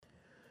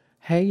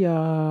Hey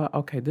y'all.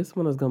 Okay, this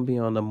one is gonna be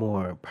on the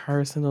more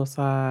personal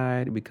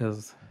side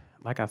because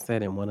like I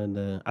said in one of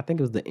the I think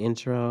it was the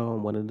intro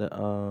in one of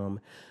the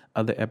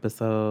other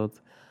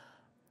episodes,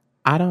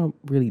 I don't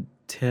really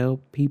tell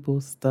people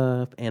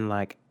stuff and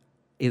like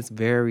it's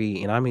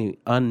very and I mean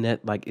unnet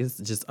like it's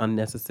just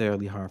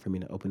unnecessarily hard for me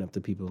to open up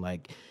to people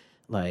like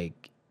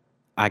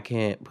I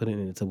can't put it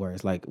into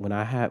words. Like when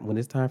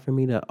it's time for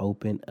me to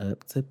open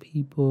up to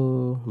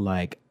people,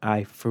 like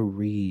I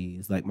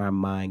freeze, like my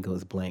mind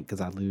goes blank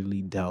because I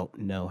literally don't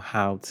know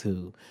how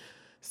to.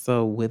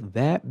 So with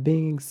that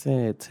being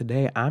said,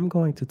 today I'm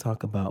going to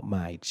talk about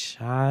my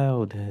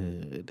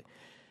childhood.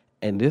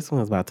 And this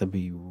one's about to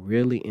be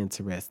really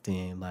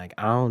interesting. Like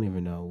I don't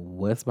even know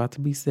what's about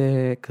to be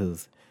said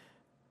because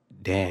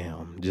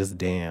damn, just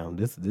damn.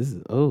 This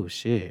is oh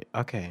shit.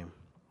 Okay.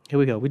 Here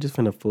we go. We just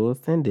finna full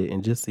send it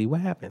and just see what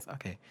happens.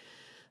 Okay.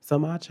 So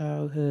my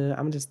childhood,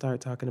 I'm just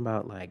start talking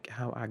about like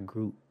how I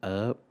grew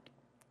up.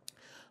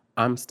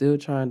 I'm still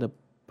trying to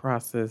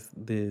process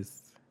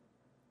this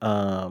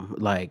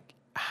like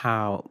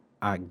how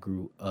I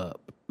grew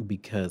up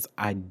because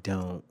I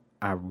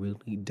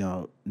really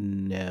don't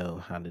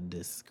know how to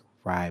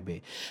describe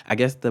it. I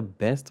guess the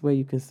best way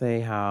you can say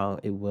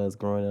how it was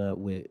growing up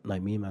with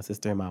like me and my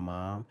sister and my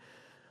mom.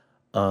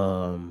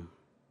 Um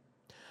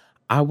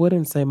I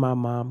wouldn't say my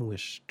mom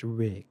was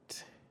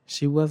strict.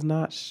 She was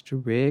not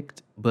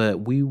strict,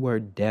 but we were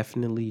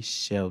definitely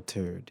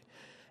sheltered.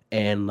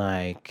 And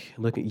like,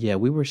 look, yeah,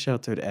 we were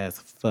sheltered as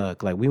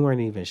fuck. Like, we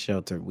weren't even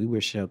sheltered. We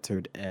were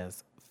sheltered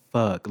as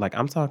fuck. Like,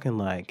 I'm talking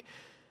like,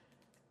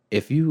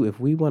 if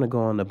we want to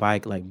go on the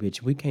bike, like,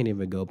 bitch, we can't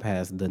even go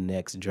past the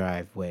next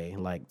driveway,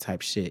 like,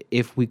 type shit.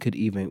 If we could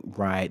even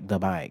ride the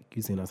bike,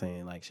 you see what I'm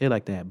saying? Like, shit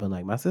like that. But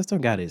like, my sister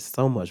got it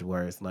so much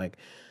worse. Like,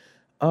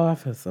 oh, I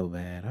feel so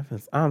bad.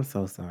 I'm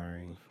so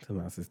sorry to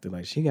my sister.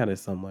 Like she got it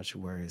so much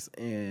worse.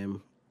 And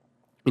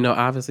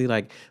obviously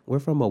like we're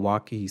from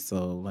Milwaukee,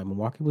 so like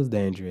Milwaukee was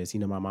dangerous.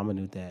 My mama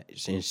knew that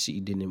and she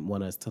didn't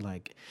want us to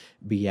like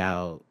be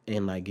out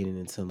and like getting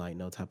into like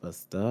no type of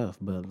stuff.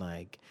 But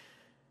like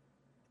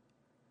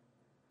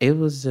it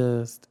was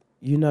just,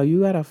 you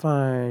gotta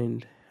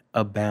find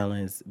a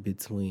balance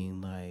between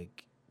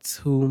like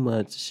too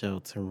much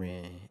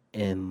sheltering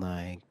and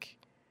like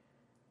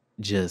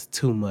just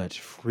too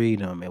much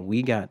freedom, and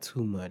we got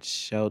too much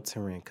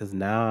sheltering because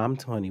now I'm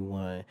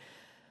 21.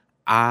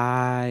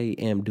 I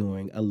am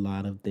doing a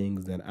lot of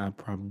things that I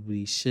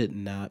probably should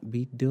not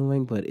be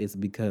doing, but it's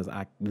because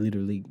I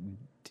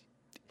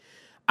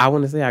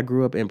want to say I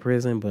grew up in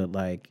prison, but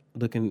like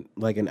looking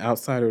like an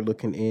outsider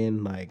looking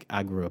in, like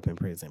I grew up in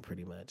prison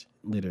pretty much,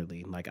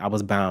 literally. Like I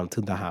was bound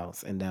to the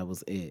house and that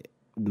was it.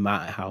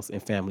 My house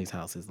and family's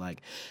houses.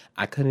 Like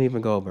I couldn't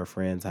even go over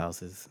friends'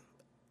 houses.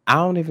 I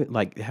don't even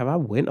like have I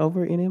went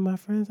over any of my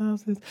friends'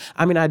 houses?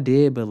 I mean, I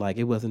did, but like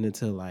it wasn't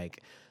until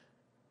like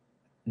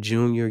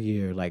junior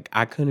year. Like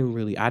I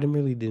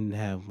didn't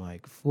have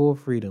like full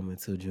freedom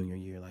until junior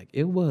year. Like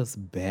it was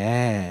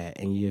bad.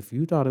 And if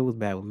you thought it was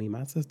bad with me,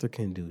 my sister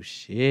can do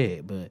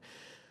shit. But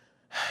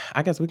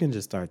I guess we can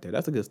just start there.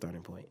 That's a good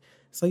starting point.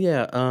 So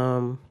yeah,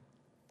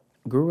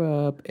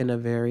 grew up in a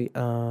very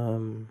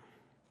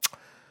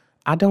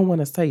I don't want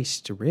to say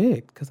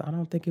strict because I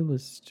don't think it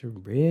was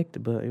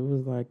strict, but it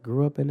was like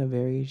grew up in a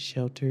very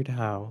sheltered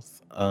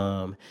house.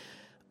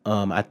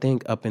 I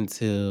think up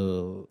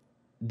until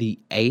the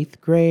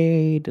eighth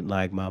grade,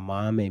 like my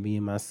mom made me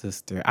and my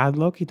sister. I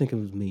low key think it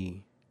was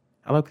me.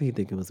 I low key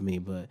think it was me,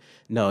 but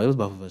no, it was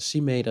both of us. She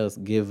made us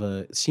give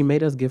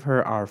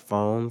her our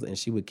phones, and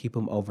she would keep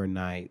them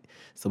overnight,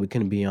 so we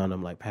couldn't be on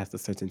them like past a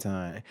certain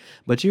time.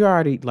 But you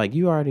already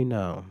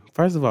know.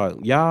 First of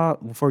all, y'all,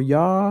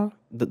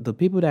 the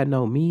people that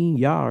know me,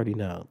 y'all already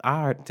know.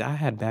 I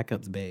had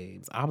backups,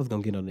 babes. I was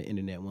gonna get on the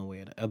internet one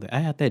way or the other. I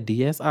had that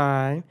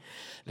DSI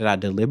that I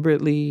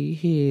deliberately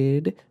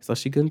hid so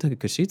she couldn't take it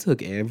because she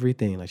took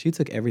everything. Like she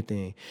took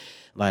everything.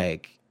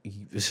 Like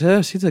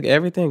she took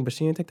everything, but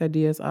she didn't take that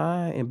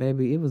DSI. And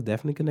baby, it was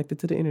definitely connected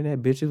to the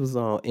internet. Bitch, it was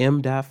on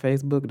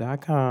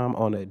m.facebook.com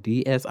on a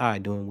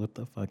DSI doing what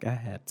the fuck I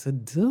had to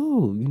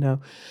do.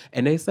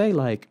 And they say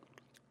like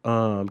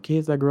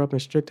kids that grew up in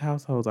strict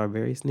households are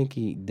very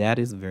sneaky. That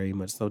is very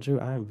much so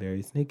true. I am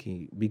very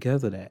sneaky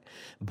because of that.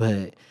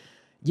 But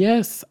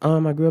yes,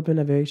 I grew up in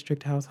a very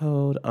strict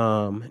household.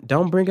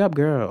 Don't bring up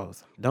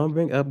girls. Don't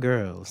bring up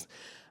girls.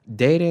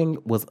 Dating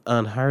was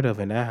unheard of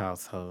in that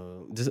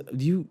household. Just,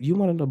 you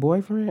wanted a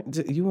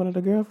boyfriend? You wanted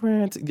a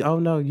girlfriend? Oh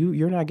no,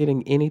 you're not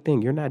getting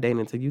anything. You're not dating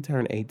until you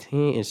turn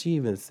 18. And she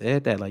even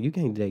said that like you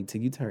can't date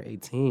till you turn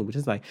 18, which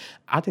is like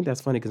I think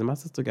that's funny because my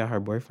sister got her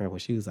boyfriend when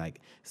she was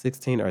like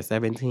 16 or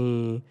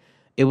 17.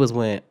 It was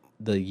when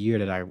the year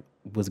that I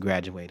was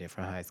graduated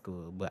from high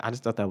school. But I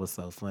just thought that was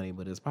so funny.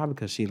 But it's probably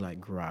because she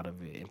like grew out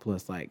of it. And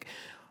plus, like,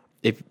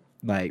 if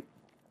like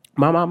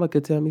my mama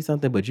could tell me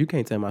something, but you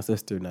can't tell my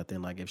sister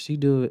nothing. Like if she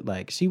do it,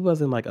 like she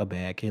wasn't like a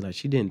bad kid. Like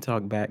she didn't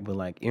talk back, but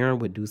like Erin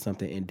would do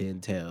something and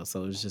didn't tell.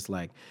 So it's just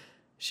like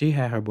she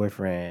had her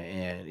boyfriend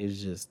and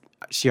it's just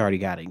she already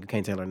got it. You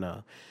can't tell her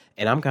no.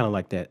 And I'm kind of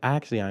like that. I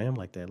am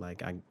like that.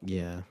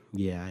 Yeah,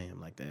 I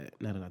am like that.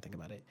 Now that I think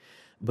about it.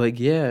 But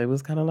yeah, it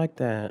was kind of like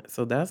that.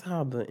 So that's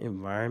how the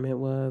environment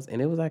was. And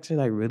it was actually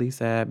like really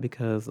sad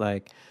because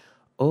like,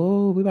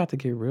 oh, we about to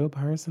get real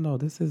personal.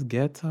 This is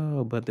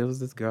ghetto. But there was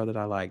this girl that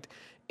I liked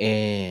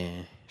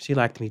and she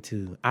liked me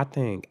too. I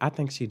think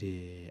she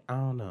did. I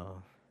don't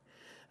know.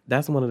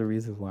 That's one of the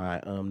reasons why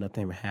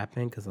nothing ever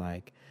happened cuz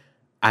like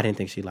I didn't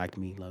think she liked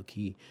me low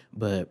key.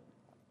 But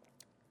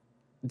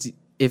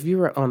if you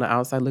were on the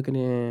outside looking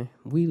in,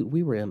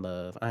 we were in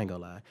love. I ain't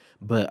gonna lie,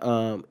 but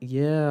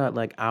yeah,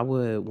 like I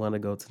would want to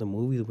go to the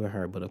movies with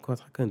her, but of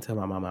course I couldn't tell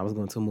my mom I was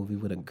going to a movie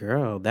with a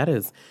girl. That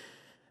is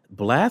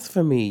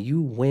blasphemy,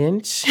 you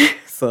wench.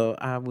 So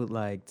I would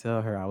like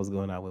tell her I was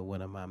going out with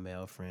one of my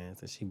male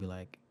friends, and she'd be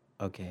like,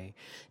 "Okay,"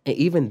 and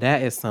even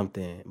that is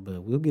something.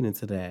 But we'll get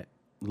into that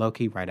low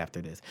key right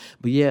after this.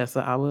 But yeah, so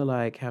I would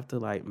like have to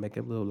like make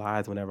up little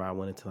lies whenever I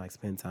wanted to like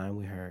spend time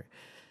with her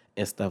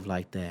and stuff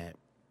like that.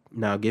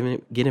 Now,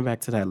 getting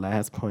back to that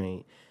last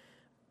point,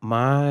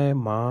 my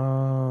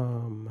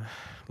mom,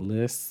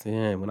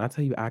 listen, when I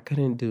tell you I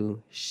couldn't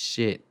do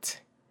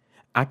shit,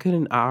 I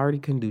already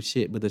couldn't do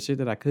shit, but the shit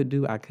that I could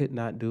do, I could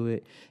not do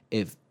it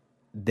if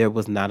there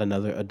was not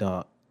another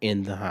adult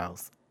in the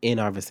house, in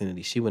our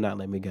vicinity. She would not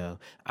let me go.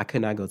 I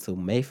could not go to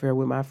Mayfair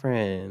with my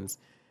friends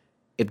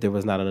if there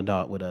was not an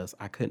adult with us.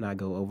 I could not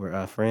go over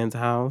a friend's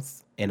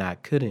house, and I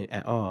couldn't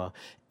at all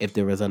if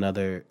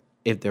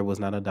if there was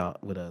not an adult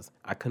with us.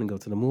 I couldn't go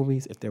to the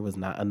movies if there was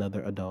not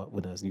another adult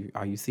with us.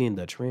 Are you seeing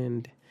the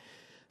trend?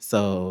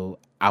 So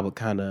I would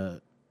kind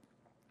of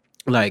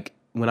like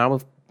when I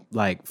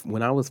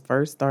was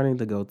first starting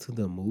to go to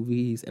the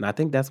movies, and I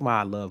think that's why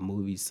I love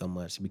movies so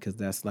much because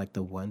that's like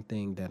the one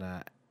thing that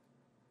I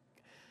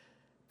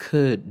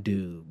could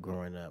do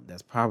growing up.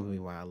 That's probably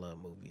why I love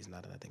movies,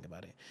 now that I think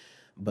about it.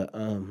 But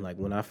like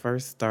when I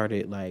first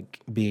started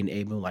like being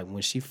able like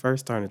when she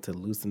first started to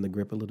loosen the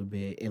grip a little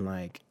bit and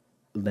like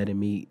letting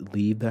me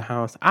leave the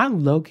house, I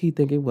low key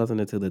think it wasn't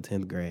until the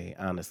 10th grade,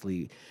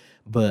 honestly.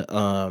 But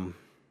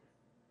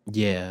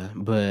yeah,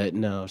 but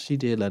no, she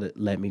did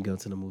let me go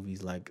to the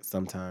movies like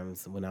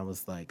sometimes when I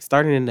was like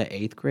starting in the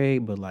 8th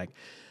grade, but like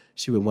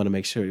she would want to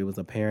make sure it was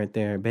a parent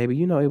there. Baby,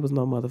 you know it was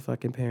no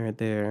motherfucking parent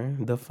there.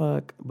 The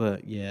fuck?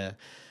 But yeah.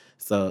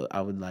 So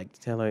I would like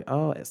tell her,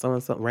 oh, so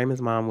and so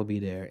Raymond's mom would be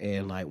there.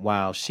 And like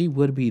while she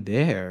would be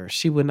there,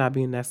 she would not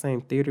be in that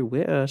same theater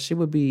with us. She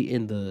would be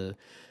in the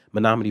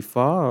Menominee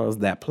Falls,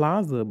 that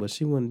plaza, but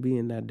she wouldn't be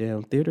in that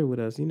damn theater with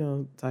us,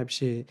 type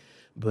shit.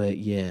 But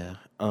yeah.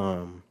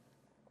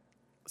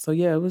 So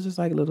yeah, it was just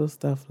like little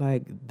stuff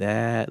like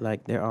that.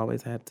 Like there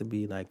always had to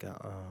be like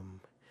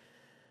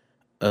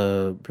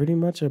a pretty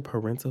much a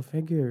parental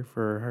figure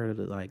for her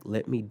to like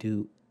let me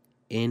do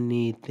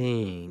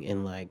anything.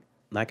 And like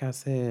I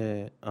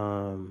said,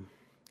 I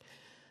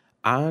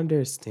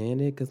understand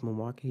it because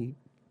Milwaukee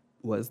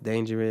was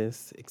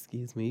dangerous.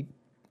 Excuse me.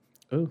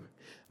 Oh,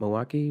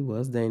 Milwaukee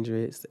was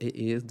dangerous. It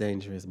is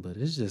dangerous, but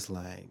it's just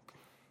like,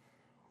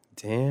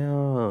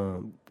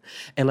 damn.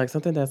 And like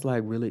something that's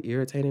really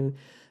irritating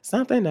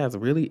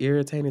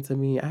to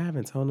me. I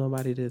haven't told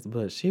nobody this,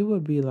 but she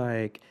would be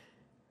like,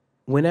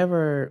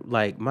 whenever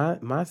like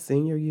my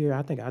senior year,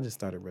 I think I just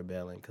started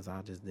rebelling because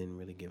I just didn't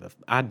really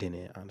I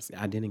didn't honestly,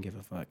 I didn't give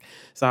a fuck.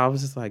 So I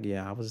was just like,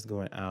 yeah, I was just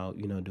going out,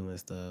 doing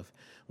stuff,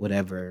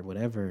 whatever,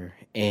 whatever.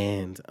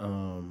 And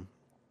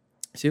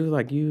she was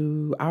like,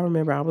 you, I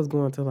remember I was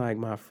going to like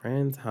my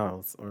friend's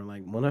house or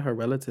like one of her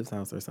relatives'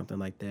 house or something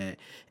like that.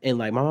 And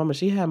like my mama,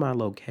 she had my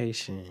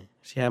location.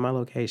 She had my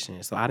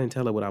location. So I didn't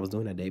tell her what I was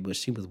doing that day, but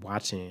she was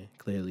watching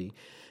clearly.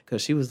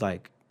 Cause she was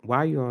like, why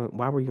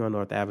were you on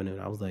North Avenue?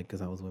 And I was like,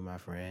 cause I was with my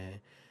friend.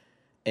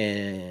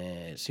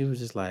 And she was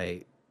just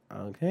like,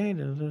 okay,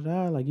 da, da,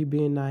 da, like you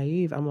being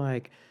naive. I'm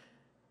like,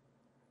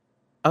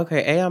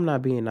 okay, I'm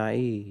not being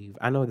naive.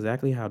 I know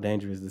exactly how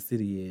dangerous the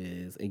city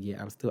is, and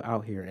yet I'm still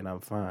out here and I'm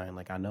fine.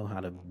 Like I know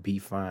how to be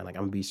fine. Like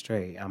I'm gonna be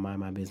straight. I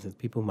mind my business.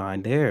 People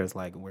mind theirs.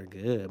 Like we're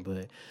good.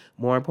 But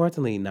more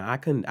importantly, now I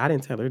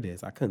didn't tell her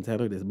this. I couldn't tell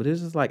her this. But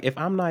it's just like if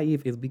I'm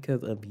naive, it's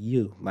because of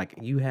you. Like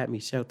you had me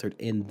sheltered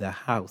in the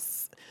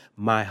house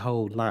my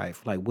whole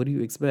life. Like what do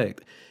you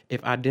expect? If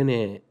I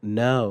didn't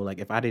know, like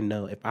if I didn't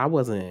know, if I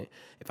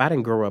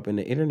didn't grow up in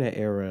the internet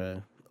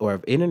era, or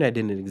if internet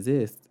didn't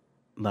exist,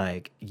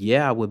 like,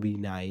 yeah, I would be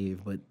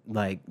naive, but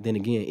like then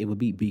again, it would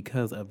be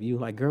because of you.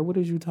 Like, girl, what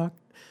did you talk?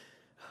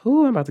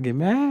 Who I'm about to get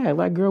mad?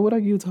 Like, girl, what are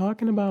you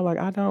talking about? Like,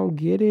 I don't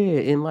get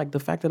it. And like the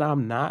fact that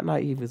I'm not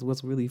naive is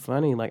what's really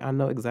funny. Like, I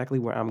know exactly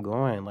where I'm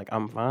going. Like,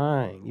 I'm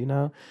fine.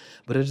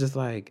 But it's just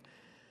like,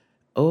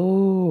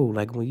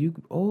 like when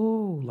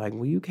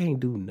you can't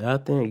do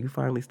nothing, you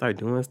finally start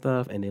doing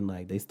stuff, and then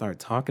like they start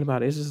talking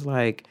about it. It's just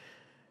like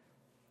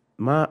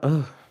my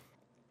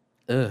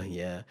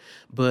yeah.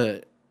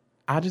 But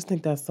I just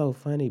think that's so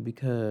funny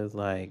because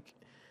like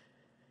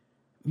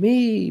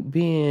me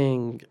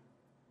being,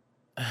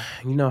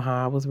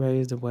 how I was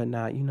raised or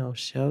whatnot,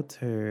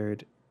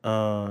 sheltered.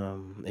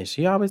 And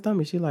she always told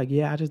me, she like,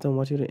 yeah, I just don't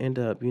want you to end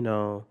up,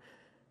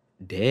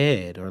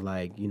 dead or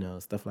like,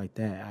 stuff like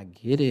that. I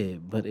get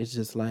it, but it's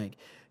just like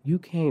you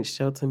can't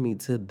shelter me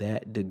to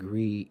that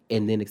degree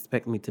and then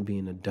expect me to be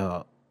an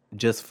adult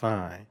just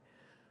fine.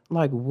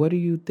 Like, what do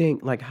you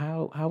think? Like,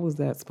 how was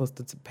that supposed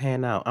to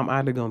pan out? I'm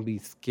either gonna be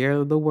scared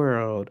of the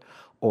world,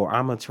 or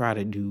I'm gonna try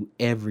to do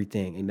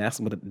everything, and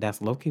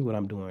that's low key what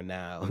I'm doing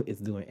now. Is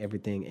doing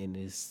everything, and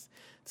it's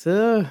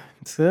to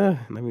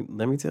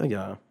let me tell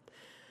y'all.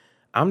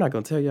 I'm not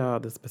gonna tell y'all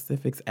the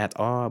specifics at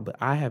all, but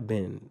I have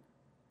been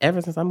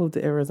ever since I moved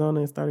to Arizona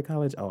and started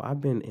college. Oh,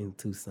 I've been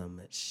into some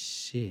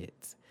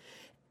shit.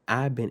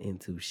 I've been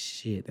into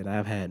shit that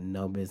I've had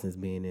no business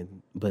being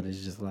in, but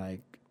it's just like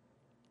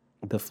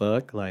the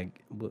fuck,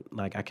 like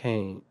I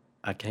can't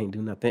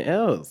do nothing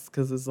else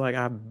because it's like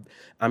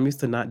I'm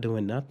used to not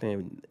doing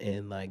nothing,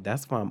 and like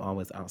that's why I'm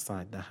always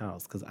outside the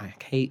house because I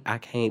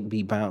can't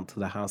be bound to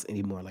the house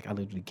anymore. Like I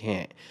literally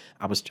can't.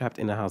 I was trapped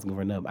in the house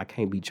growing up. I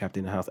can't be trapped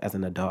in the house as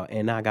an adult,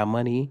 and now I got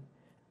money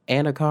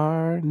and a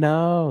car.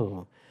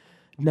 No,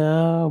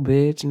 no,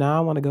 bitch. Now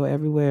I want to go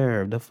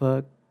everywhere. The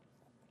fuck.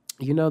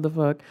 The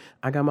fuck?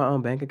 I got my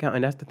own bank account,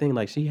 and that's the thing.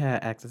 Like, she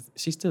had access.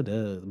 She still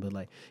does, but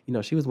like,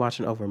 she was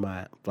watching over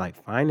my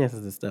like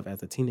finances and stuff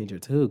as a teenager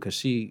too, because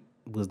she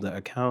was the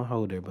account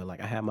holder. But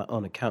like, I had my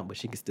own account, but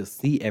she could still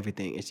see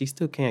everything, and she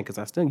still can, because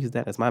I still use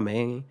that as my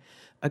main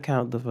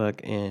account. The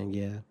fuck, and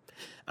yeah,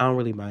 I don't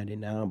really mind it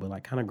now. But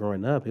like, kind of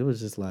growing up, it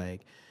was just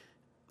like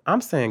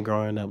I'm saying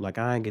growing up, like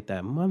I didn't get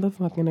that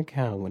motherfucking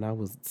account when I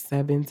was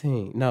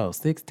 17. No,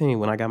 16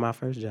 when I got my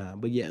first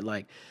job. But yeah,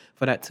 like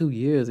for that 2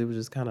 years, it was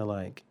just kind of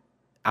like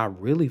I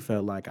really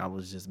felt like I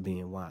was just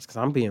being watched. Cause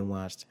I'm being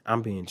watched.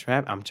 I'm being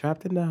trapped. I'm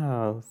trapped in the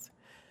house.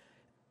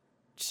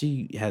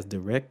 She has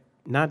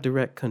not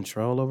direct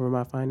control over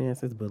my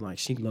finances, but like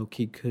she low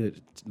key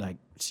could, like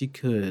she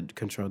could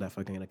control that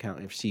fucking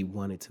account if she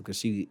wanted to, because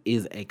she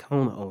is a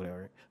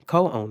co-owner,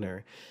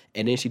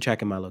 and then she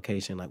tracking my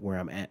location, like where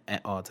I'm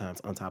at all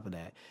times. On top of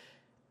that,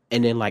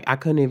 and then like I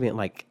couldn't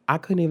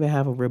even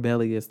have a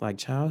rebellious like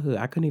childhood.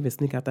 I couldn't even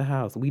sneak out the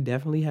house. We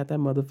definitely had that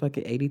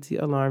motherfucking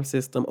ADT alarm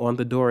system on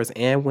the doors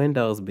and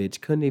windows,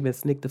 bitch. Couldn't even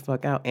sneak the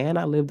fuck out. And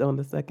I lived on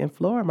the second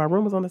floor. My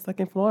room was on the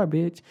second floor,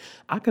 bitch.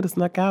 I could have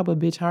snuck out, but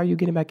bitch, how are you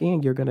getting back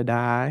in? You're gonna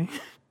die.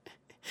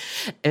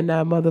 In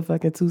that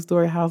motherfucking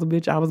two-story house,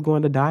 bitch, I was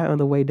going to die on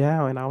the way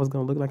down, and I was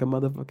gonna look like a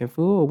motherfucking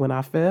fool when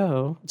I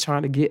fell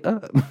trying to get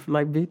up.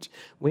 Like, bitch,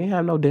 we ain't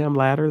have no damn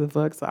ladder, the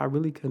fuck. So I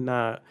really could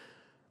not,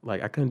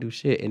 like, I couldn't do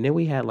shit. And then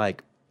we had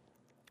like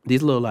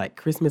these little like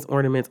Christmas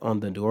ornaments on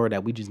the door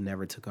that we just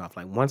never took off.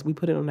 Like once we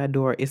put it on that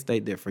door, it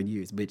stayed there for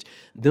years, bitch.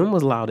 Them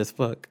was loud as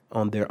fuck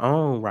on their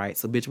own right.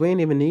 So bitch, we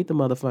ain't even need the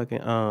motherfucking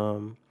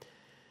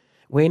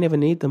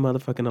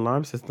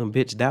alarm system,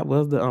 bitch. That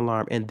was the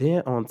alarm. And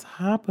then on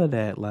top of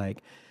that,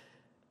 like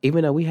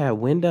even though we had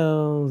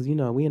windows,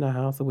 we in a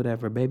house or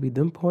whatever, baby,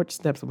 them porch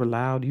steps were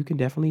loud. You can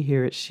definitely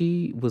hear it.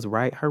 She was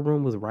right. Her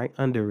room was right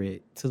under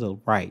it to the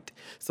right.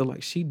 So,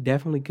 like, she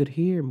definitely could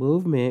hear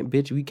movement.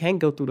 Bitch, we can't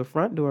go through the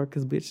front door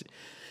because, bitch,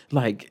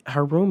 like,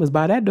 her room is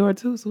by that door,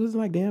 too. So it's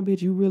like, damn,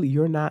 bitch,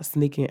 you're not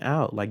sneaking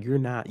out. Like, you're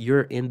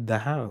in the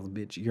house,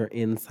 bitch. You're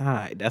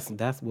inside.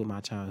 That's what my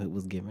childhood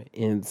was given,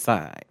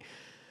 inside.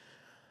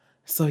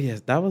 So,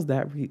 yes, that was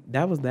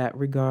that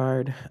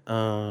regard.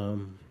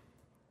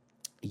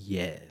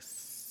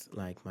 Yes,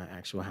 like my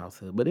actual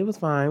household, but it was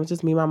fine. It was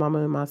just me, my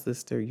mama, and my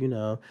sister.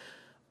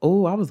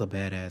 Oh, I was a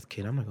badass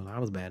kid. I'm not gonna lie, I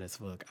was bad as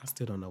fuck. I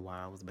still don't know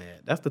why I was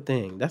bad. That's the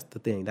thing. That's the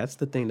thing. That's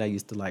the thing that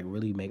used to like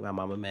really make my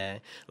mama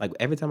mad. Like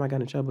every time I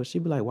got in trouble,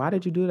 she'd be like, "Why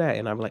did you do that?"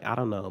 And I'm like, "I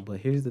don't know."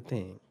 But here's the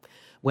thing.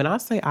 When I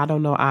say I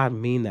don't know, I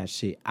mean that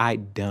shit. I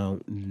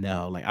don't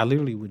know. Like I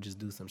literally would just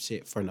do some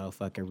shit for no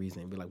fucking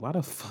reason. Be like, "Why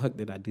the fuck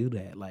did I do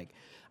that?" Like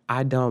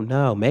I don't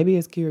know. Maybe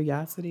it's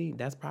curiosity.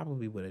 That's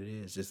probably what it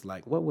is. Just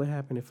like, what would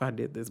happen if I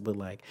did this? But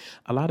like,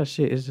 a lot of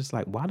shit is just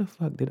like, why the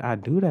fuck did I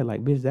do that?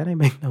 Like, bitch, that ain't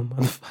make no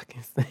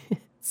motherfucking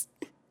sense.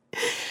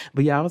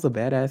 But yeah, I was a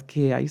badass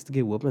kid. I used to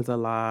get whoopings a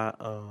lot.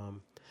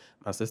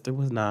 My sister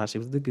was not. She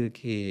was the good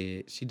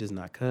kid. She does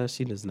not cuss.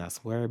 She does not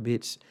swear,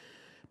 bitch.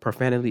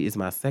 Profanity is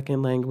my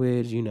second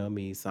language, you know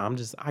me. So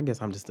I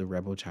guess I'm just a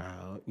rebel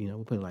child,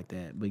 we'll put it like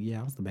that. But yeah,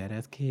 I was the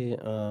badass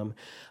kid.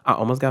 I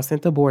almost got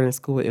sent to boarding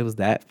school. It was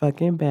that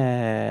fucking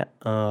bad.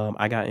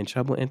 I got in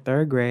trouble in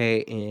third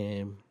grade,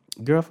 and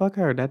girl, fuck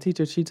her. That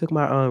teacher, she took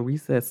my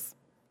recess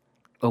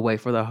away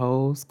for the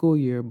whole school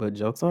year. But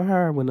jokes on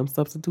her. When them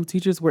substitute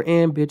teachers were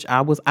in, bitch,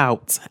 I was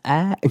out.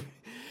 Ah.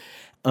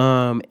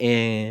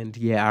 And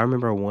yeah, I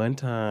remember one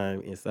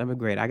time in seventh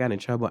grade, I got in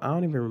trouble. I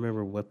don't even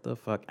remember what the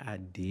fuck I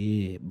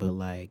did, but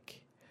like,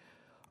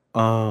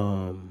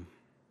 um,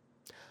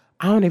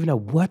 I don't even know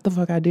what the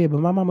fuck I did,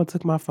 but my mama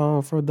took my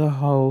phone for the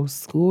whole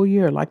school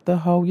year, like the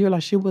whole year.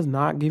 Like she was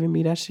not giving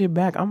me that shit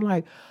back. I'm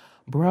like,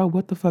 bro,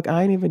 what the fuck?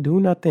 I ain't even do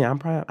nothing.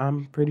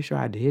 I'm pretty sure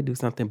I did do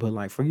something, but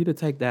like for you to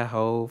take that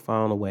whole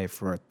phone away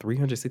for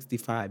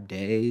 365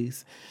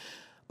 days,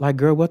 like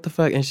girl, what the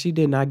fuck? And she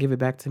did not give it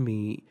back to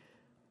me.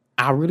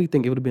 I really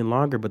think it would have been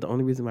longer, but the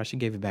only reason why she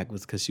gave it back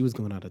was because she was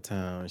going out of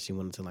town and she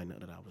wanted to like know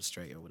that I was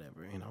straight or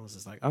whatever. And I was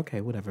just like, okay,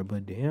 whatever.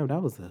 But damn,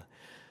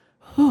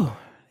 whew,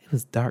 it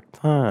was dark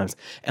times.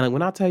 And like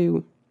when I tell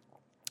you,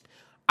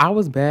 I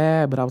was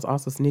bad, but I was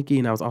also sneaky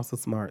and I was also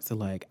smart. So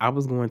like I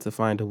was going to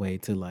find a way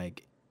to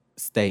like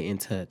stay in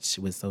touch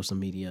with social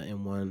media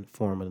in one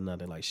form or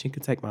another. Like she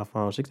could take my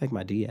phone, she could take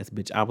my DS,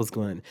 bitch.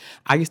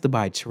 I used to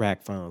buy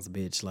track phones,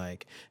 bitch.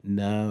 Like,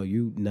 no,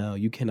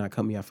 you cannot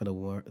cut me off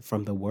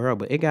from the world.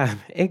 But it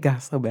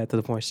got so bad to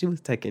the point she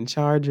was taking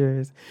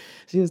chargers,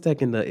 she was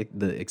taking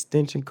the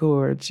extension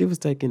cord, she was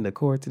taking the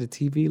cord to the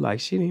TV. Like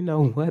she didn't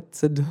know what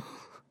to do.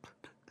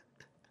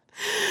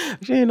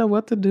 She didn't know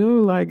what to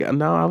do. Like,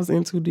 no, I was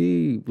in too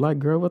deep. Like,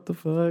 girl, what the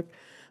fuck?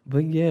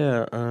 But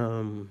yeah,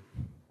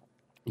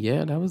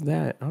 that was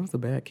that. I was a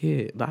bad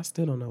kid. I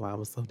still don't know why I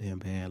was so damn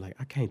bad. Like,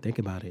 I can't think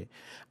about it.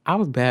 I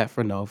was bad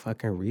for no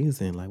fucking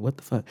reason. Like, what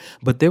the fuck?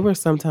 But there were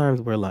some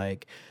times where,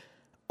 like,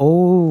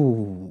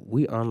 oh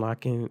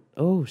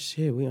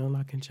shit, we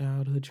unlocking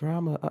childhood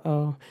trauma.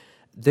 Uh-oh.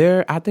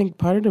 I think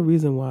part of the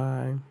reason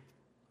why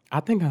I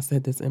think I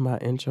said this in my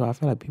intro. I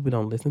feel like people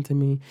don't listen to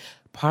me.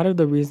 Part of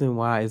the reason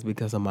why is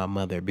because of my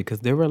mother. Because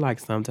there were like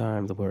some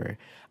times where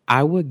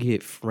I would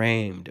get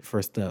framed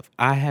for stuff.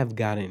 I have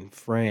gotten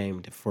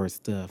framed for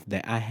stuff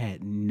that I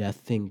had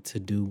nothing to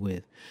do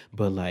with,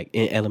 but like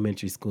in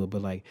elementary school.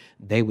 But like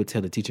they would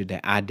tell the teacher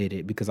that I did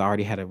it because I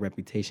already had a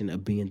reputation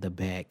of being the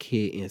bad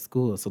kid in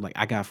school. So like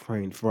I got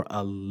framed for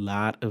a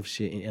lot of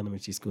shit in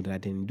elementary school that I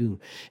didn't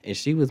do. And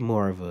she was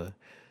more of a,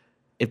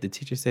 if the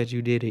teacher said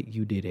you did it,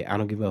 you did it. I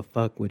don't give a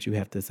fuck what you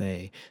have to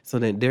say. So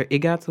then it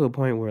got to a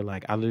point where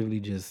like I literally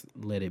just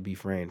let it be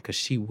framed because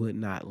she would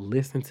not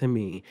listen to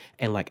me.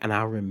 And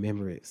I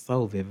remember it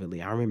so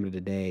vividly. I remember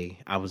the day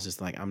I was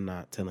just like, I'm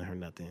not telling her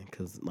nothing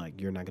because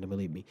like you're not gonna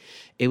believe me.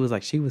 It was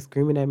like she was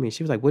screaming at me.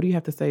 She was like, what do you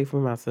have to say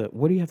for myself?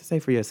 What do you have to say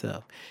for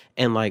yourself?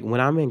 And like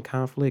when I'm in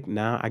conflict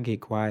now, I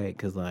get quiet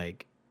because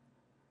like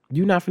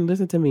you not finna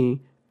listen to me.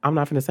 I'm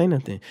not finna say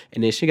nothing.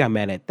 And then she got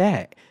mad at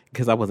that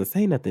because I wasn't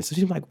saying nothing. So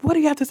she was like, what do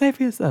you have to say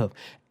for yourself?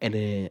 And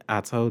then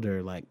I told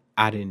her like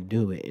I didn't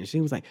do it. And she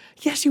was like,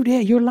 yes, you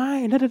did. You're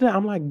lying. Da, da, da.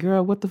 I'm like,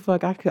 girl, what the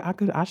fuck? I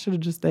should have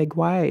just stayed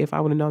quiet. If I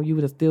would have known, you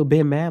would have still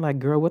been mad. Like,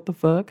 girl, what the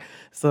fuck?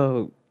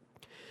 So,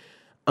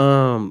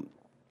 um,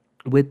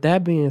 with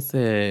that being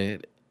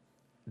said,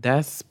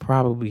 that's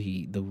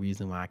probably the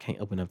reason why I can't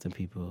open up to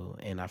people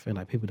and I feel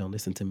like people don't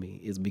listen to me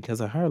is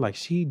because of her. Like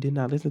she did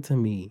not listen to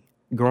me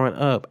growing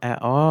up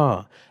at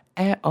all.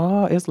 At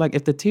all. It's like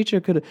if the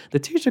teacher could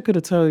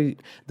have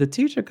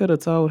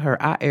told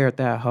her I aired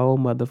that whole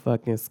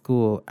motherfucking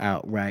school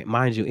out, right?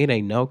 Mind you, it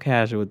ain't no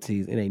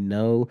casualties, it ain't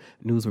no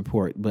news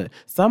report, but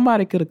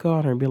somebody could have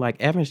called her and been like,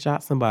 Evan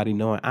shot somebody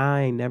knowing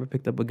I ain't never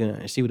picked up a gun,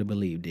 and she would have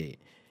believed it.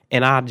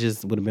 And I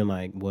just would have been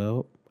like,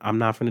 well, I'm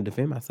not finna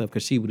defend myself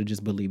because she would have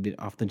just believed it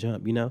off the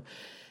jump, you know?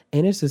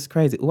 And it's just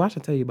crazy. Oh, I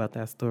should tell you about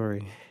that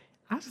story.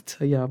 I should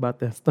tell y'all about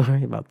that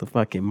story about the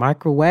fucking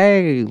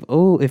microwave.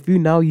 Oh, if you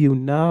know, you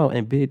know.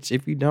 And bitch,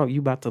 if you don't,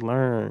 you about to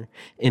learn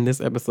in this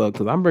episode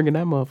because I'm bringing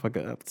that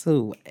motherfucker up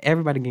too.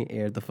 Everybody get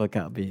aired the fuck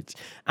out, bitch.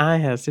 I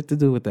ain't had shit to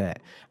do with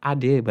that. I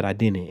did, but I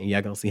didn't. And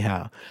y'all gonna see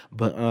how.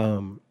 But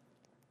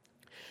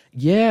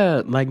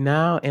yeah, like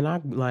now, and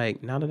I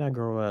like now that I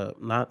grow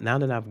up, now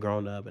that I've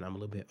grown up and I'm a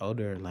little bit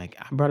older, like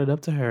I brought it up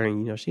to her,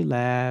 and she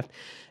laughed,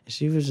 and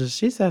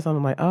she said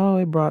something like, "Oh,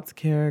 it brought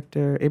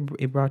character,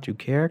 it brought you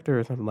character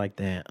or something like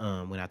that."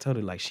 When I told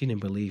her like she didn't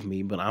believe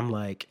me, but I'm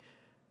like,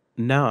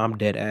 no, I'm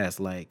dead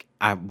ass. Like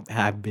I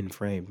have been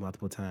framed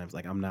multiple times.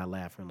 Like I'm not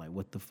laughing. Like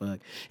what the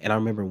fuck? And I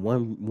remember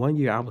one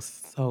year I was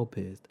so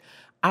pissed.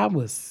 I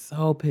was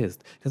so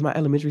pissed because my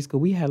elementary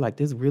school we had like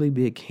this really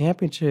big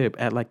camping trip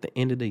at like the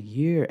end of the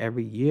year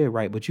every year,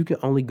 right? But you could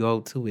only go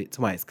to it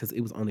twice because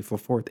it was only for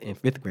fourth and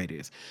fifth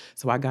graders.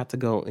 So I got to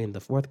go in the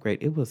fourth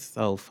grade. It was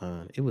so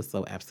fun. It was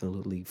so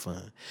absolutely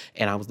fun,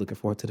 and I was looking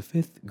forward to the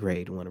fifth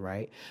grade one,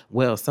 right?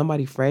 Well,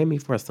 somebody framed me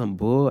for some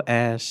bull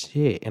ass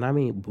shit, and I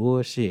mean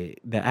bullshit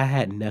that I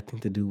had nothing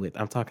to do with.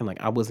 I'm talking like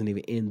I wasn't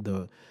even in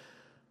the.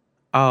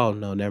 Oh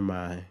no, never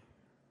mind.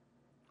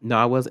 No,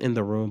 I was in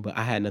the room, but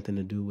I had nothing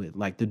to do with.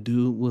 Like the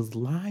dude was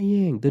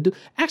lying. The dude.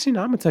 Actually,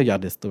 no, I'm gonna tell y'all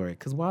this story.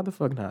 Cause why the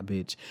fuck not,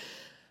 bitch?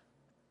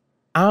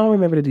 I don't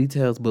remember the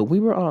details, but we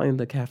were all in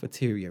the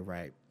cafeteria,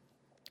 right?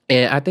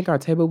 And I think our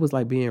table was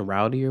like being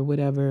rowdy or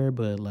whatever,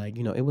 but like,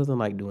 it wasn't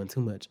like doing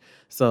too much.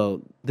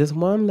 So this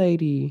one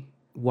lady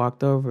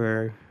walked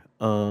over,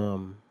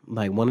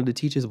 like one of the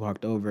teachers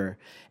walked over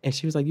and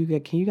she was like,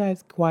 can you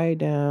guys quiet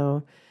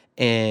down?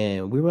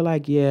 And we were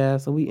like, yeah.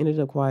 So we ended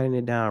up quieting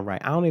it down,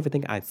 right? I don't even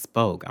think I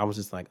spoke. I was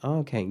just like, oh,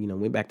 okay,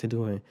 went back to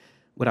doing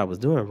what I was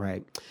doing,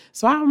 right?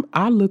 So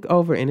I look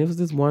over and it was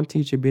this one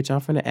teacher, bitch, I'm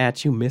finna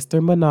at you,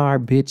 Mr.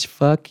 Menard, bitch,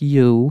 fuck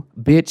you,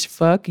 bitch,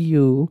 fuck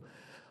you.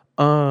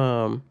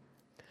 Um,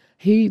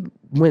 he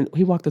when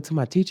he walked up to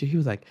my teacher, he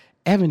was like,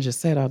 Evan just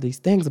said all these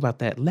things about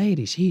that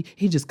lady. He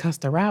just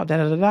cussed her out, da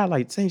da da da,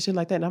 like saying shit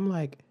like that. And I'm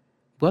like,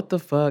 what the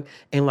fuck?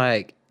 And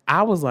like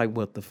I was like,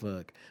 what the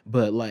fuck?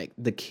 But like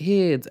the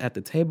kids at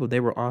the table, they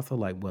were also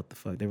like, what the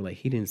fuck? They were like,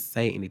 he didn't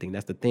say anything.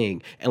 That's the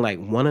thing. And like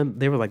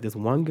they were like this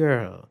one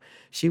girl,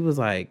 she was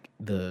like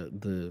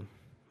the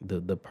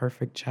the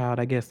perfect child,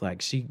 I guess.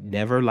 Like she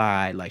never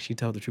lied. Like she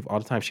told the truth all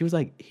the time. She was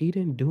like, he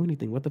didn't do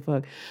anything. What the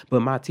fuck?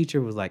 But my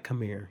teacher was like,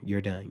 come here,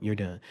 you're done, you're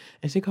done.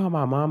 And she called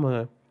my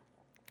mama.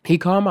 He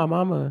called my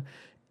mama,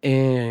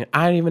 and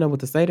I didn't even know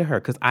what to say to her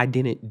because I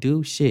didn't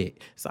do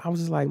shit. So I was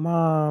just like,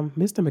 Mom,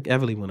 Mr.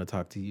 McEverly want to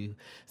talk to you.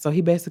 So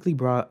he basically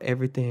brought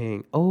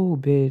everything. Oh,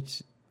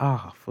 bitch.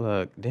 Oh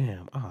fuck,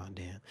 damn, oh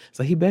damn.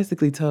 So he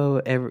basically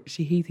told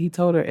he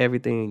told her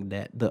everything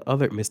that the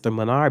other Mr.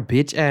 Menard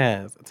bitch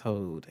ass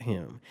told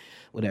him,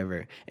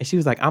 whatever. And she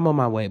was like, I'm on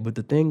my way. But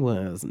the thing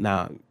was,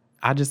 now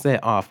I just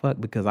said, oh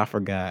fuck, because I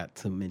forgot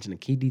to mention a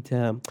key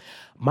detail.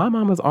 My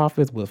mama's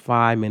office was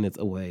 5 minutes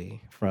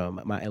away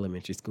from my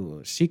elementary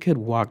school. She could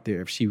walk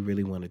there if she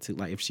really wanted to.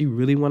 Like if she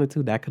really wanted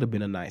to, that could have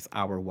been a nice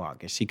hour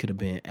walk, and she could have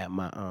been at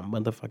my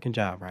motherfucking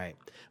job, right,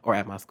 or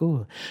at my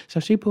school. So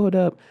she pulled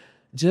up,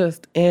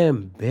 just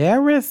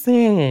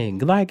embarrassing,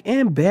 like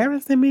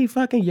embarrassing me,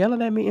 fucking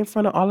yelling at me in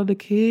front of all of the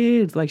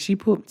kids. Like she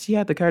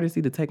had the courtesy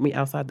to take me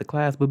outside the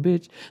class, but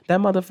bitch, that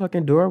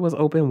motherfucking door was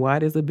open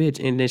wide as a bitch,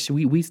 and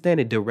then we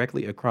standing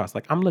directly across.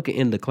 Like I'm looking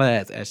in the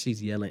class as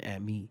she's yelling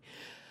at me.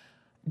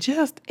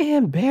 Just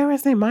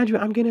embarrassing. Mind you,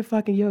 I'm getting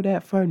fucking yelled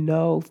at for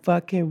no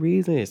fucking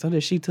reason. So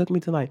that she took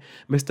me to like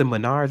Mr.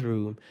 Menard's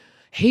room.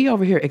 He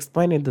over here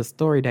explaining the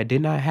story that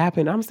did not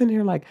happen. I'm sitting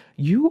here like,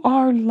 you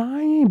are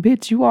lying,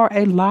 bitch. You are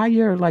a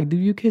liar. Like, do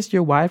you kiss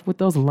your wife with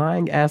those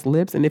lying ass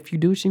lips? And if you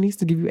do, she needs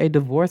to give you a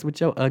divorce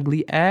with your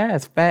ugly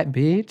ass, fat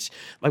bitch.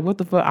 Like, what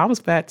the fuck? I was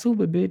fat too,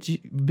 but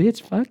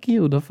bitch, fuck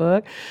you, the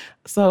fuck.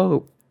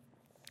 So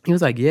he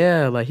was like,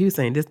 yeah, like he was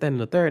saying this, that, and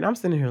the third. And I'm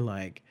sitting here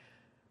like,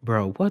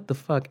 bro, what the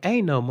fuck?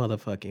 Ain't no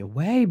motherfucking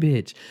way,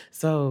 bitch.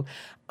 So,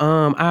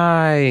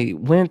 I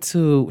went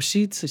to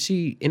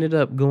she ended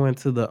up going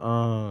to the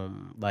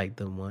like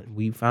the one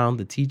we found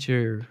the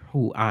teacher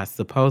who I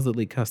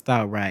supposedly cussed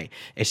out, right?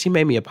 And she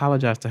made me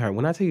apologize to her.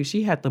 When I tell you,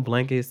 she had the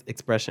blankest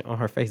expression on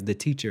her face, the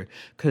teacher,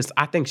 because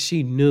I think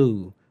she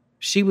knew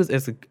she was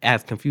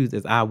as confused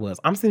as I was.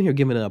 I'm sitting here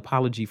giving an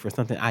apology for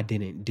something I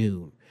didn't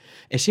do,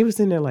 and she was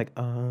sitting there like,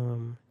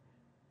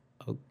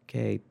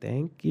 okay,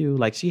 thank you.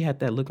 Like she had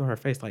that look on her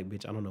face, like,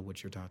 bitch, I don't know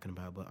what you're talking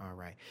about, but all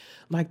right.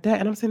 Like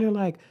that. And I'm sitting there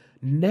like,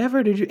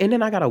 never did you. And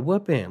then I got a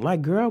whooping.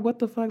 Like, girl, what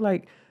the fuck?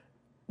 Like,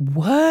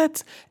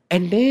 what?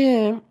 And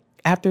then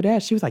after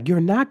that, she was like, you're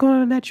not going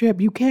on that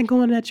trip. You can't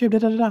go on that trip. Da,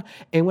 da, da, da.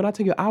 And when I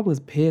tell you, I was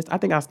pissed. I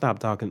think I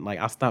stopped talking. Like,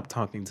 I stopped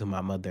talking to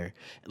my mother.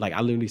 Like,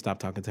 I literally stopped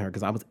talking to her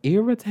because I was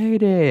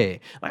irritated.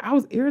 Like, I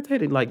was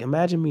irritated. Like,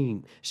 imagine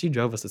me. She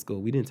drove us to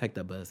school. We didn't take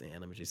the bus in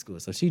elementary school.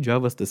 So she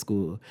drove us to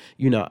school.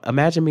 You know,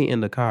 imagine me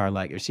in the car.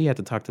 Like, if she had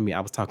to talk to me,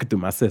 I was talking through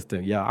my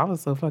sister. Yo, I was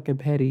so fucking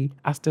petty.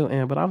 I still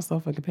am, but I was so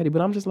fucking petty.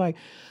 But I'm just like,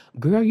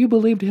 girl, you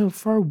believed him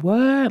for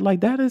what?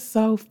 Like, that is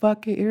so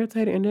fucking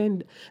irritating. And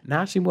then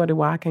now she wondered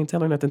why I can't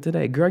tell her nothing today.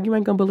 Girl, you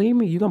ain't gonna believe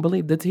me. You gonna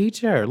believe the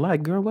teacher.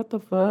 Like, girl, what the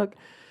fuck?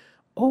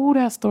 Oh,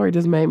 that story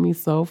just made me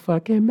so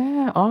fucking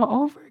mad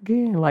all over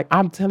again. Like,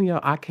 I'm telling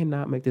y'all, I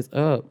cannot make this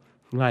up.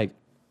 Like,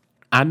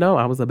 I know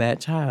I was a bad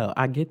child.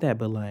 I get that,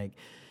 but like,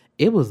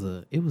 it was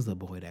a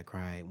boy that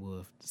cried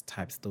wolf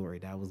type story.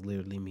 That was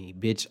literally me.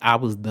 Bitch, I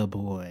was the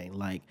boy.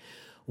 Like,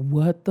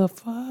 what the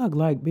fuck?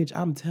 Like, bitch,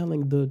 I'm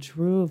telling the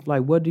truth.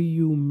 Like, what do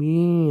you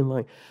mean?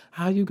 Like,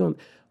 how you gonna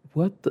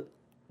what the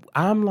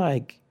I'm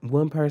like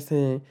one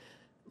person.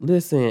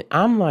 Listen,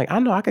 I'm like, I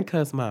know I can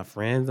cuss my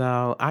friends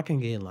out. I can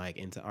get like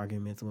into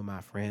arguments with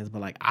my friends,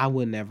 but like I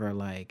would never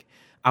like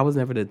I was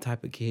never the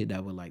type of kid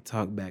that would like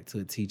talk back to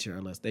a teacher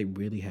unless they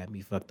really had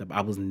me fucked up.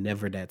 I was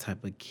never that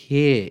type of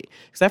kid.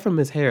 Except for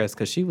Miss Harris,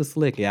 because she was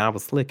slick and I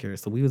was slicker.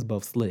 So we was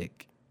both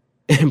slick.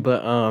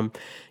 But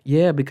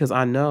yeah, because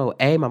I know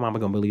A, my mama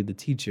gonna believe the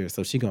teacher,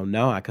 so she gonna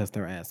know I cussed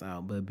her ass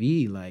out. But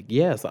B, like,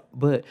 yes,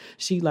 but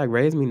she like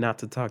raised me not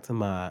to talk to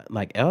my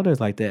like elders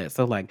like that.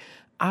 So like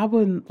I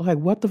wouldn't like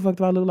what the fuck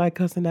do I look like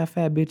cussing that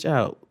fat bitch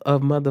out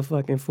of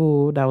motherfucking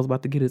fool that was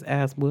about to get his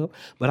ass whooped?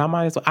 But I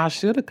might as well I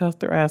should have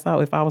cussed her ass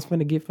out if I was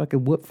finna get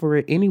fucking whooped for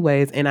it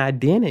anyways, and I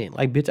didn't.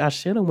 Like, bitch, I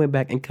should have went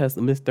back and cussed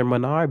Mr.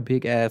 Menard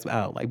big ass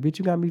out. Like, bitch,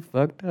 you got me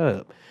fucked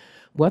up.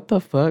 What the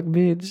fuck,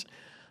 bitch?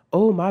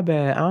 Oh, my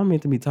bad. I don't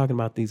mean to be talking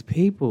about these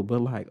people,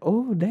 but like,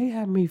 oh, they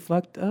have me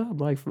fucked up.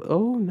 Like,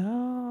 oh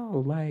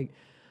no, like,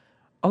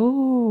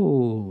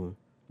 oh,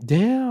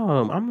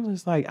 damn. I'm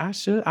just like, I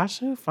should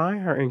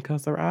find her and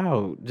cuss her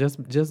out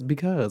just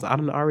because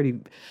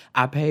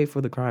I paid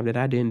for the crime that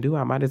I didn't do.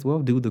 I might as well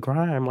do the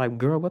crime. Like,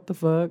 girl, what the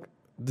fuck?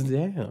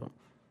 Damn.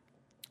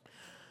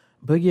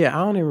 But yeah,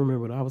 I don't even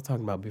remember what I was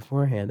talking about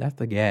beforehand. That's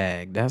the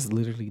gag. That's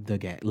literally the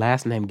gag.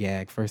 Last name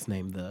gag, first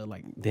name the.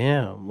 Like,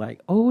 damn.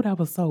 Like, oh, that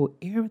was so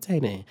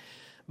irritating.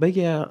 But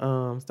yeah,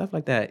 stuff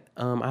like that.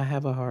 I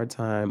have a hard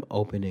time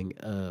opening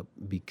up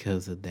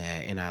because of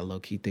that, and I low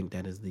key think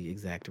that is the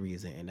exact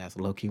reason, and that's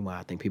low key why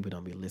I think people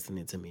don't be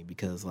listening to me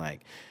because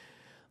like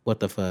What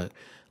the fuck?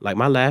 Like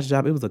my last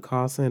job, it was a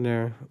call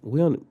center.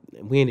 We ain't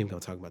even gonna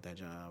talk about that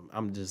job.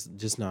 I'm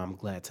just know I'm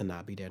glad to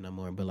not be there no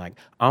more. But like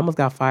I almost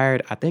got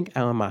fired, I think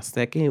on my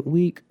second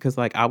week, because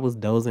like I was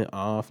dozing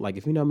off. Like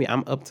if you know me,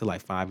 I'm up to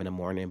like 5 in the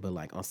morning, but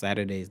like on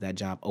Saturdays that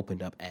job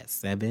opened up at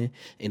 7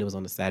 and it was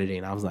on a Saturday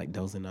and I was like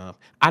dozing off.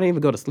 I didn't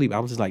even go to sleep. I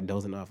was just like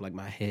dozing off, like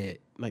my head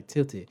like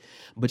tilted.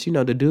 But you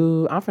know, the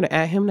dude, I'm finna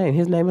add him name.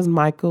 His name is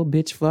Michael.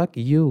 Bitch, fuck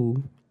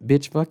you.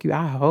 Bitch, fuck you.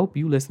 I hope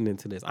you listening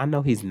to this. I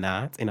know he's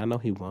not, and I know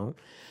he won't,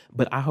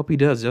 but I hope he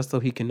does just so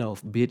he can know.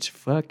 Bitch,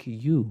 fuck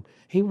you.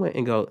 He went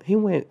and go. He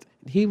went.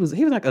 He was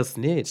like a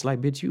snitch. Like,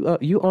 bitch,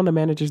 you on the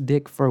manager's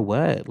dick for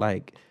what?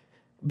 Like,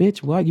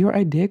 bitch, what? You're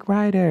a dick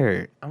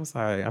rider. I'm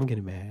sorry. I'm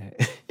getting mad.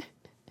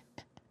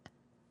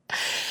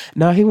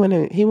 No, he went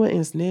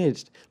and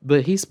snitched,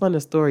 but he spun the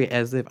story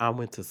as if I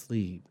went to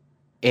sleep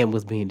and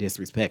was being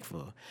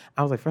disrespectful.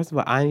 I was like, first of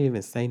all, I didn't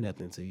even say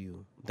nothing to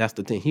you. That's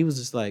the thing. He was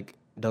just like,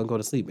 don't go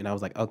to sleep. And I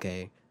was like,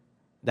 okay,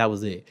 that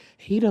was it.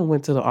 He done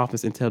went to the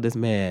office and tell this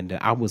man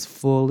that I was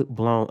full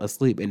blown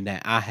asleep and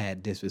that I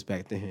had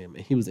disrespected him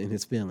and he was in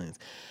his feelings.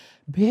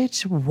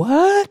 Bitch,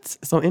 what?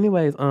 So,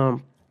 anyways,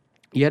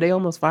 yeah, they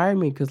almost fired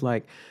me because,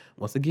 like,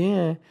 once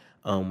again,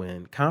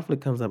 when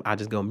conflict comes up, I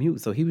just go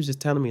mute. So he was just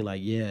telling me,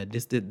 like, yeah,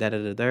 this, did that, da,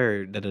 da,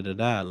 third, da, da, da,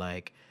 da,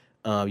 like,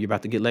 you're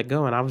about to get let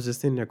go. And I was just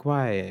sitting there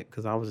quiet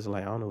because I was just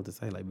like, I don't know what to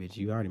say. Like, bitch,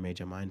 you already made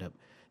your mind up.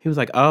 He was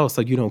like, oh,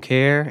 so you don't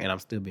care? And I'm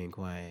still being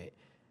quiet.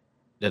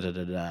 Da, da,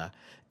 da, da.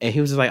 And he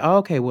was just like, oh,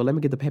 okay, well, let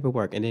me get the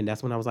paperwork. And then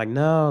that's when I was like,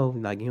 no,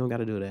 like, you don't got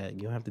to do that.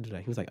 You don't have to do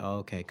that. He was like, oh,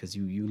 okay, because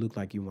you look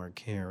like you weren't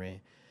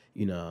caring,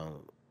 you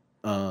know.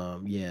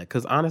 Yeah,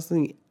 because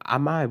honestly, I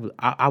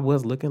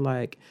was looking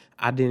like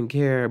I didn't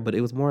care, but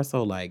it was more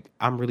so like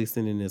I'm really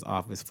sitting in this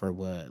office for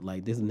what?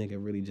 Like this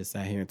nigga really just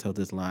sat here and told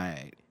this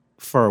lie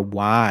for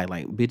why?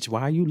 Like, bitch,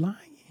 why are you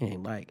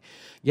lying? Like,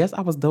 yes,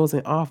 I was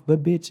dozing off,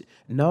 but bitch,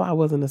 no, I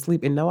wasn't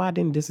asleep, and no, I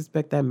didn't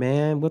disrespect that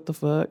man. What the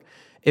fuck?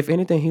 If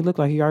anything, he looked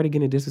like he already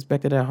getting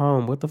disrespected at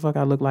home. What the fuck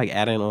I look like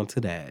adding on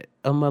to that?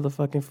 A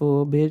motherfucking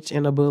fool, bitch,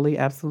 and a bully?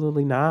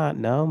 Absolutely not.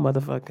 No,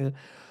 motherfucker.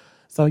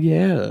 So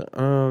yeah,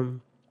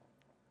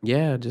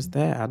 just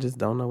that. I just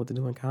don't know what to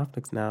do in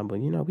conflicts now. But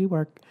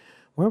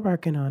we're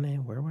working on it.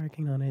 We're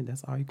working on it.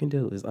 That's all you can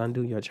do is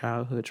undo your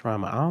childhood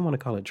trauma. I don't want to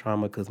call it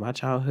trauma because my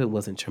childhood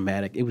wasn't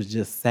traumatic. It was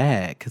just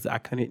sad because I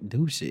couldn't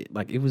do shit.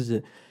 Like it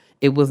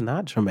was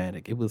not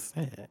traumatic. It was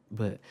sad.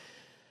 But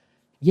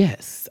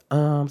yes,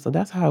 so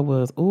that's how it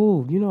was.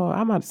 Ooh,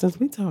 I might since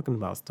we talking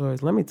about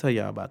stories, let me tell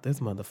y'all about this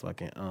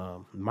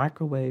motherfucking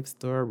microwave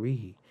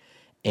story.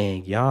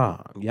 And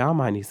y'all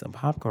might need some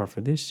popcorn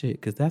for this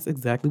shit, cause that's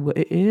exactly what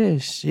it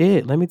is.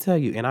 Shit, let me tell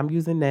you. And I'm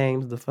using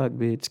names, the fuck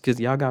bitch, cause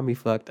y'all got me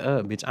fucked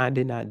up, bitch. I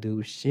did not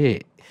do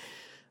shit.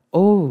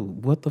 Oh,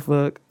 what the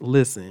fuck?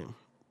 Listen.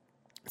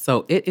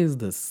 So it is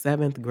the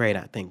seventh grade,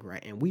 I think,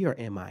 right? And we are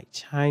in my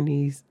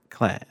Chinese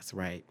class,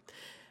 right?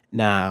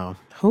 Now,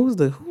 who's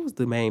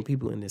the main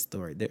people in this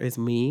story? There is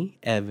me,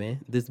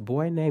 Evan, this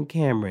boy named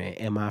Cameron,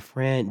 and my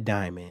friend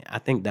Diamond. I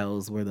think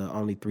those were the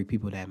only three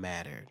people that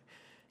mattered.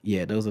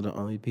 Yeah, those are the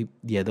only people.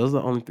 Yeah, those are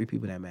the only three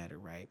people that matter,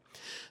 right?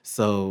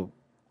 So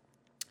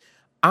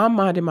I'm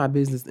minding my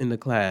business in the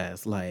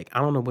class. Like, I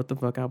don't know what the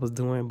fuck I was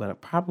doing,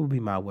 but probably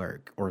my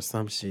work or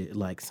some shit,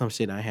 like some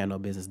shit I had no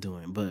business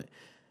doing, but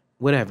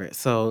whatever.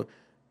 So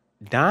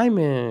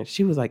Diamond,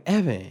 she was like,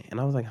 Evan.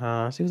 And I was like,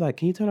 huh? She was like,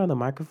 can you turn on the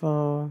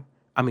microphone?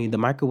 I mean, the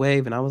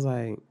microwave. And I was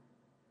like,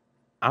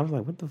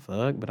 what the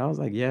fuck? But I was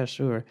like, yeah,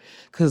 sure.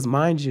 Cause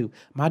mind you,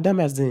 my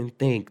dumbass didn't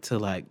think to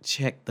like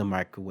check the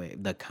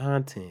microwave, the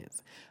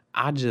contents.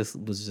 I just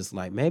was just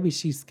like, maybe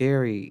she's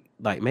scary.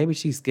 Like maybe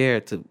she's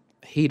scared to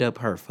heat up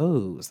her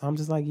food. So I'm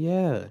just like,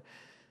 yeah,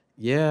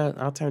 yeah,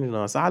 I'll turn it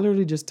on. So I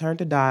literally just turned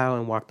the dial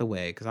and walked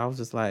away because I was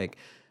just like,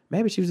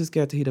 maybe she was just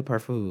scared to heat up her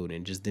food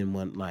and just didn't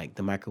want like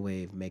the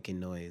microwave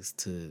making noise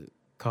to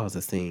cause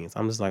a scene. So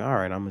I'm just like, all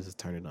right, I'm gonna just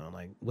turn it on.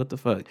 Like, what the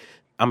fuck?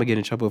 I'm gonna get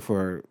in trouble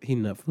for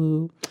heating up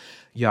food.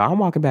 Y'all, I'm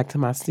walking back to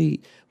my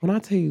seat. When I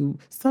tell you,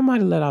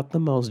 somebody let out the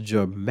most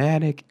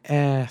dramatic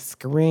ass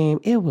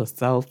scream. It was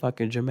so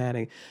fucking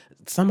dramatic.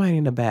 Somebody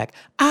in the back,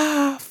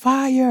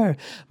 fire.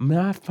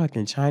 My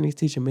fucking Chinese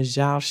teacher, Miss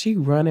Zhao, she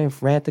running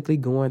frantically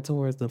going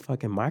towards the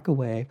fucking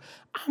microwave.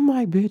 I'm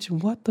like, bitch,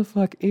 what the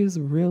fuck is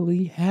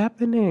really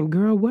happening?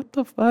 Girl, what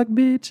the fuck,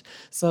 bitch?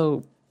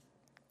 So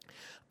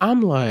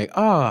I'm like,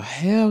 oh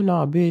hell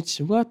no, bitch.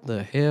 What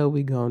the hell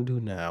we gonna do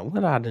now?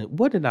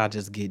 What did I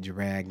just get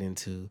dragged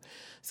into?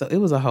 So it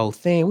was a whole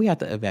thing. We had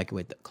to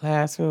evacuate the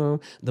classroom.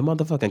 The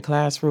motherfucking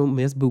classroom,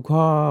 Miss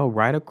Bukal,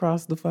 right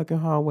across the fucking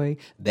hallway.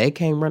 They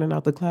came running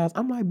out the class.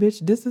 I'm like,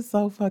 bitch, this is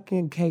so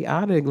fucking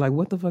chaotic. Like,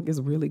 what the fuck is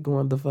really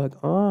going the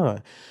fuck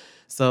on?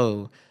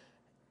 So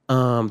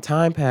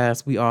time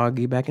passed, we all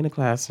get back in the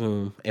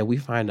classroom and we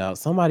find out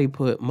somebody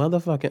put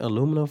motherfucking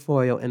aluminum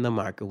foil in the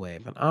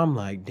microwave. And I'm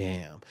like,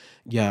 damn.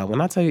 Yeah, when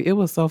I tell you it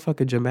was so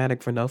fucking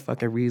dramatic for no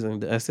fucking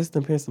reason. The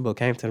assistant principal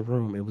came to the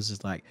room. It was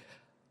just like,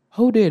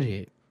 who did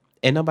it?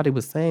 And nobody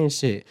was saying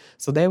shit.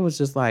 So they was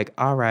just like,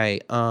 all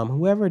right,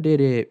 whoever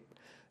did it,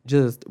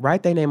 just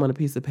write their name on a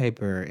piece of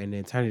paper and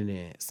then turn it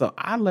in. So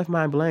I left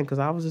mine blank because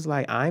I was just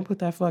like, I ain't put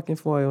that fucking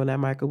foil in that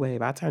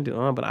microwave. I turned it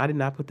on, but I did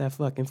not put that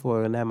fucking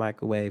foil in that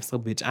microwave. So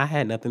bitch, I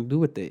had nothing to do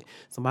with it.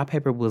 So my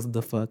paper was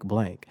the fuck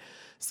blank.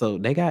 So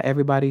they got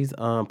everybody's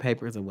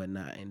papers and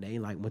whatnot, and they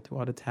like went through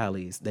all the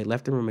tallies. They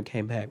left the room and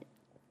came back.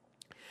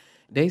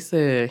 They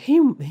said he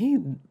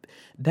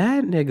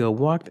that nigga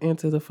walked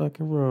into the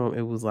fucking room.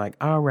 It was like,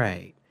 all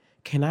right,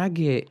 can I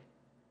get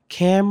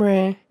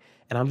Cameron?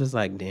 And I'm just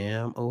like,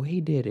 damn, oh,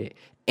 he did it.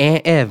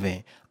 And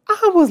Evan.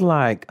 I was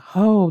like,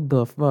 hold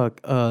the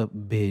fuck up,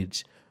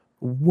 bitch.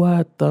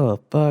 What the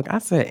fuck? I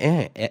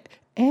said,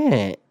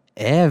 and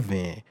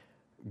Evan.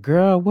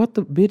 Girl, what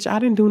the bitch? I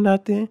didn't do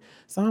nothing.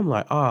 So I'm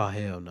like, oh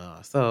hell no.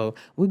 So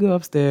we go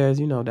upstairs,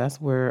 that's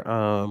where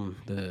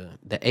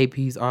the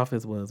AP's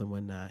office was and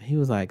whatnot. He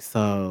was like,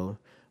 so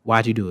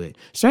why'd you do it?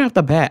 Straight off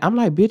the bat. I'm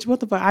like, bitch, what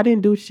the fuck? I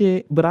didn't do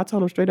shit. But I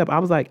told him straight up, I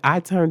was like, I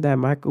turned that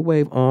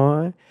microwave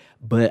on,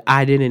 but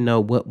I didn't know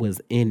what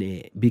was in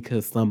it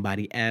because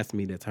somebody asked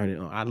me to turn it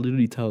on. I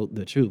literally told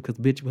the truth. Cause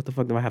bitch, what the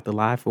fuck do I have to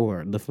lie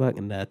for? The fuck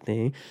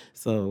nothing.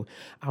 So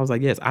I was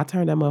like, yes, I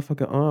turned that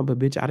motherfucker on, but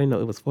bitch, I didn't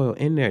know it was foil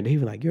in there. He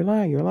was like, you're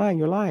lying, you're lying,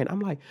 you're lying. I'm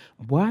like,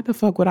 why the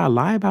fuck would I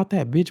lie about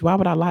that, bitch? Why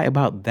would I lie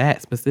about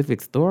that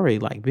specific story?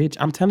 Like, bitch,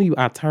 I'm telling you,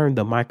 I turned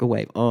the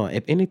microwave on.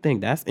 If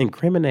anything, that's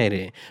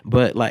incriminating.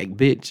 But like,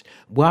 bitch,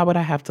 why would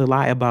I have to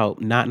lie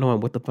about not knowing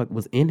what the fuck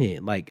was in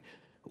it? Like,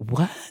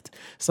 what?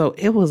 So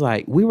it was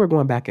like we were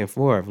going back and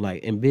forth.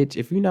 Like, and bitch,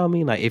 if you know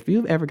me, like if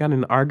you've ever gotten in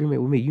an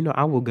argument with me,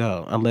 I will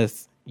go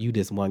unless you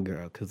this one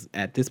girl. Cause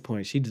at this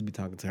point, she just be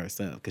talking to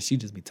herself. Cause she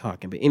just be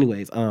talking. But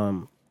anyways,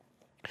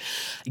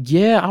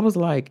 yeah, I was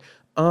like,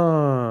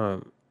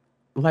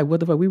 what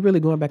the fuck? We really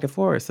going back and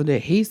forth. So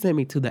then he sent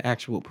me to the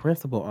actual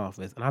principal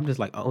office. And I'm just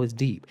like, oh, it's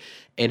deep.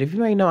 And if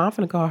you ain't know, I'm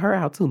finna call her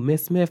out too.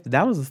 Miss Smith,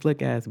 that was a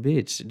slick ass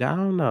bitch. I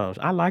don't know.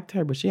 I liked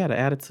her, but she had an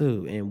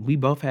attitude. And we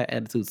both had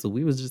attitude. So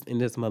we was just in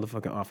this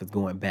motherfucking office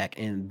going back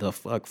and the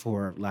fuck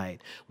forth.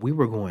 Like, we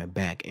were going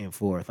back and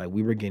forth. Like,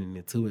 we were getting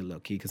into it low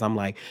key. Cause I'm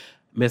like,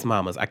 Miss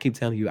Mamas, I keep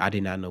telling you, I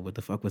did not know what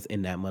the fuck was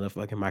in that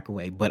motherfucking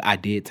microwave, but I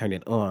did turn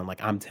it on.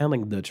 Like, I'm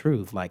telling the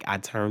truth. Like, I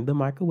turned the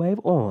microwave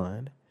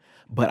on,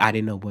 but I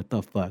didn't know what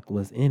the fuck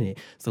was in it.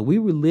 So we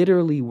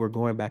were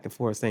going back and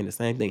forth saying the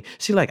same thing.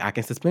 She like, I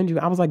can suspend you.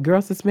 I was like,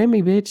 girl, suspend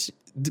me, bitch.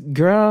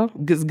 Girl,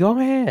 just go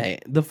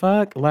ahead. The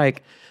fuck?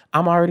 Like,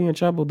 I'm already in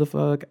trouble. The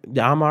fuck?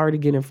 I'm already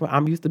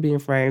I'm used to being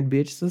framed,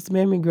 bitch.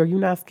 Suspend me, girl. You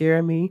not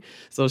scaring me.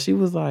 So she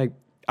was like,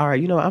 all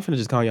right, I'm finna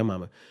just call your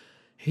mama.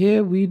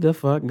 Here we the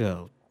fuck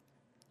go.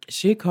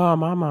 She called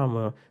my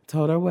mama,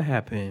 told her what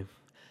happened.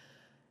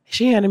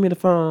 She handed me the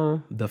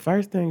phone. The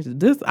first thing,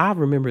 I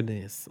remember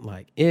this,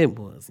 like it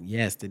was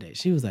yesterday.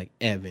 She was like,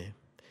 Evan.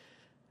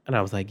 And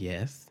I was like,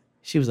 yes.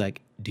 She was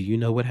like, do you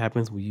know what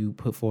happens when you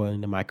put foil in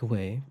the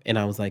microwave? And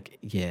I was like,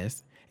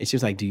 yes. And she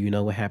was like, do you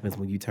know what happens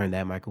when you turn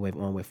that microwave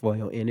on with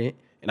foil in it?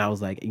 And I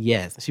was like,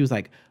 yes. She was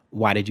like,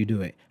 why did you do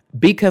it?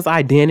 Because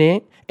I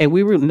didn't. And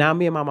now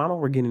me and my mama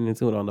were getting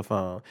into it on the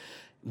phone.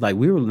 Like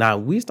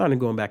we started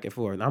going back and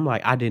forth. I'm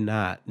like, I did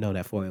not know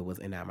that foil was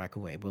in that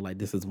microwave, but like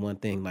this is one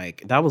thing.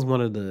 Like that was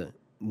one of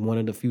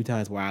the few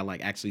times where I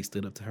like actually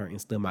stood up to her and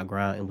stood my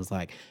ground and was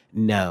like,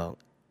 no,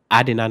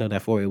 I did not know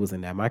that foil was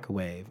in that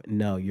microwave.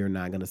 No, you're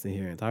not gonna sit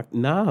here and talk.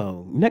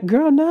 No,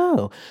 girl,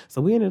 no. So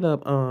we ended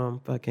up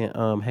fucking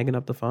hanging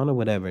up the phone or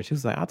whatever. She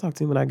was like, I'll talk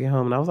to you when I get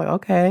home, and I was like,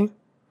 okay,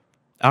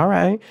 all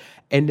right.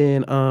 And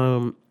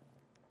then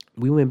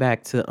we went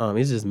back to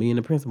it's just me and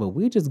the principal.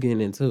 We just getting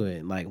into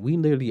it. Like we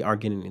literally are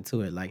getting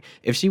into it. Like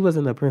if she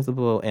wasn't the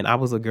principal and I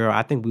was a girl,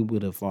 I think we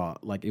would have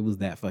fought. Like it was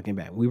that fucking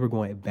bad. We were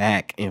going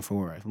back and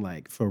forth,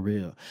 like for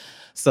real.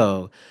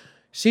 So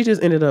she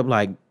just ended up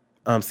like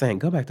saying,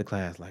 go back to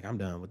class. Like I'm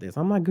done with this.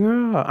 I'm like,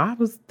 girl, I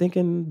was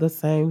thinking the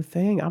same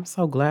thing. I'm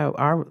so glad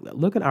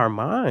look at our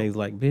minds.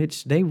 Like,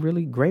 bitch, they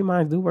really great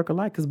minds do work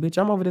alike. Cause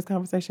bitch, I'm over this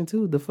conversation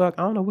too. The fuck?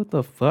 I don't know what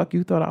the fuck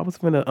you thought I was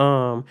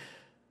finna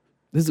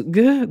this is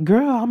good,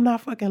 girl. I'm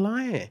not fucking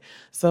lying.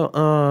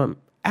 So,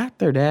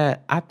 after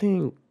that, I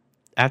think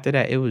after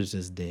that it was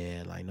just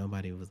dead. Like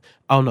nobody was.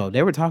 Oh no,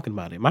 they were talking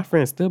about it. My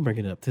friends still bring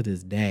it up to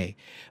this day,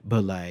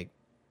 but like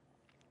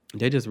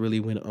they just really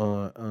went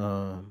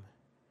on.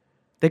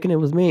 Thinking it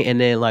was me.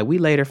 And then like we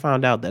later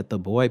found out that the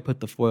boy put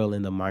the foil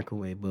in the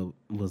microwave, but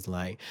was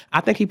like, I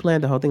think he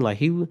planned the whole thing. Like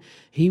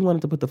he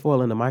wanted to put the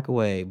foil in the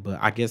microwave, but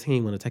I guess he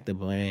didn't want to take the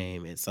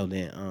blame. And so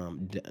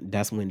then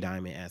that's when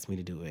Diamond asked me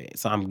to do it.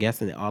 So I'm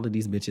guessing that all of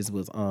these bitches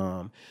was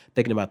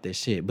thinking about this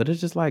shit. But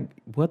it's just like,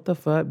 what the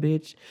fuck,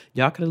 bitch?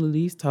 Y'all could have at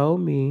least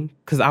told me,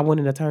 cause I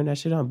wanted to turn that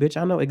shit on. Bitch,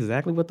 I know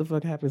exactly what the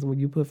fuck happens when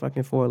you put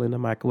fucking foil in the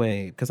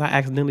microwave. Cause I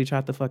accidentally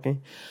tried to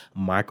fucking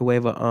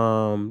microwave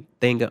a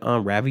thing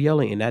of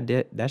ravioli, and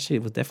that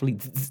shit was definitely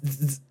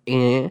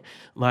and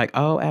like,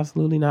 oh,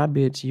 absolutely not,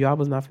 bitch. Y'all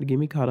was not gonna get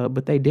me caught up,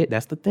 but they did.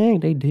 That's the thing,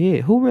 they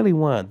did. Who really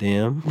won?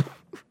 Them.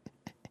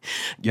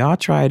 Y'all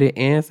tried it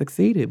and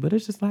succeeded, but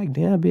it's just like,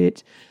 damn,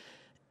 bitch.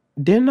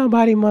 Didn't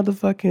nobody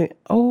motherfucking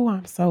oh,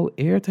 I'm so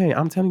irritated.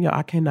 I'm telling y'all,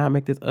 I cannot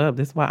make this up.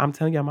 This is why I'm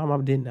telling y'all my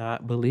mom did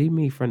not believe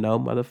me for no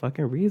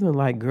motherfucking reason.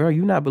 Like, girl,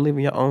 you not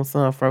believing your own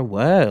son for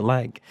what?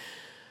 Like,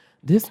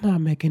 this not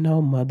making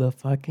no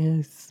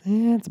motherfucking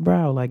sense,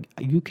 bro. Like,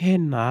 you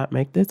cannot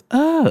make this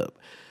up.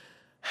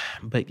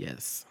 But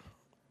yes,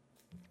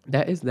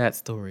 that is that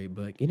story.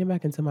 But getting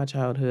back into my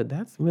childhood,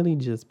 that's really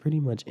just pretty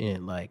much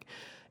it. Like,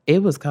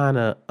 it was kind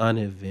of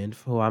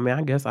uneventful. I mean,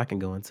 I guess I can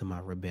go into my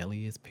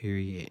rebellious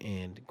period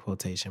and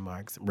quotation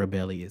marks,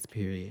 rebellious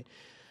period.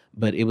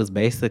 But it was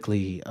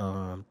basically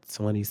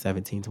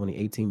 2017,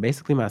 2018.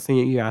 Basically, my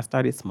senior year, I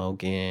started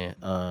smoking,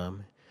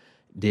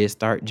 did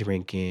start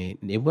drinking.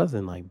 It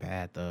wasn't like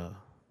bad though.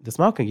 The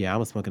smoking, yeah, I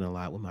was smoking a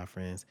lot with my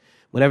friends.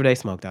 Whenever they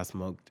smoked, I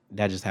smoked.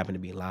 That just happened to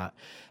be a lot.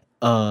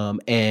 Like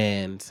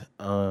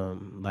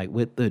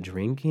with the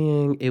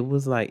drinking, it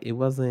was like it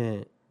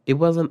wasn't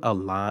a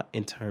lot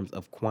in terms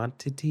of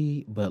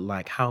quantity, but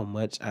like how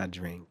much I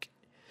drink.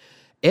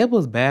 It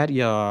was bad,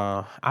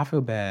 y'all. I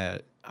feel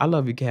bad. I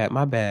love you, Cat.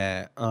 My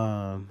bad.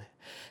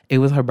 It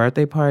was her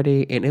birthday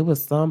party, and it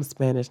was some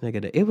Spanish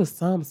nigga. It was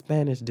some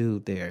Spanish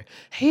dude there.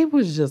 He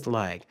was just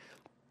like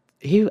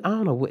I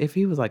don't know if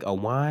he was like a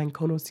wine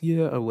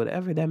connoisseur or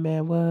whatever that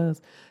man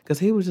was, because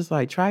he was just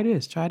like, try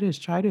this, try this,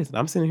 try this. And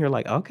I'm sitting here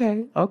like,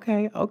 okay,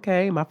 okay,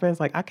 okay. My friend's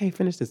like, I can't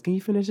finish this. Can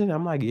you finish it?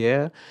 I'm like,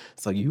 yeah.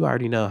 So you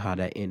already know how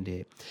that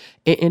ended.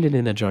 It ended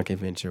in a drunk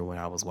adventure when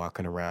I was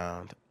walking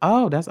around.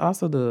 That's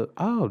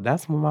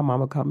when my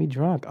mama caught me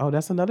drunk. Oh,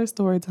 that's another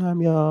story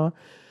time, y'all.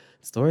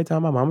 Story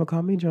time, my mama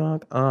caught me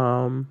drunk.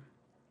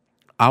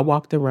 I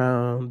walked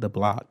around the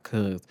block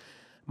because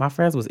my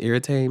friends was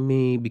irritating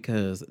me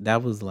because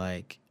that was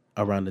like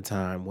around the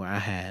time where I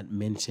had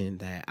mentioned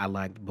that I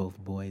liked both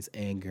boys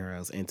and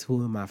girls. And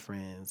two of my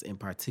friends in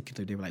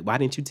particular, they were like, why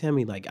didn't you tell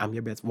me? Like, I'm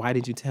your best. Why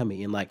didn't you tell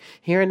me? And like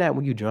hearing that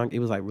when you drunk, it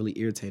was like really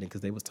irritating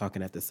because they was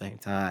talking at the same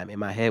time. And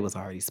my head was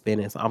already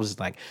spinning. So I was just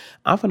like,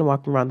 I'm finna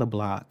walk around the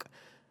block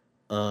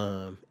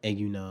and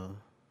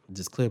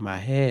just clear my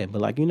head.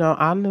 But like,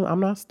 I knew I'm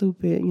not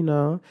stupid.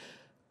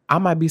 I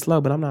might be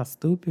slow, but I'm not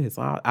stupid.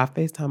 So I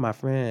FaceTime my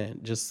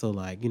friend just so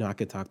like, I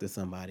could talk to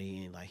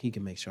somebody and like he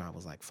can make sure I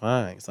was like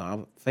fine. So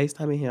I'm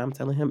FaceTiming him, I'm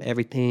telling him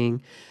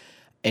everything.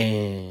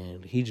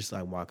 And he just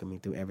like walking me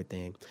through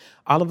everything.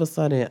 All of a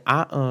sudden,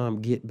 I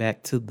get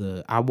back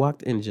to I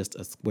walked in just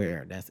a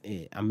square. That's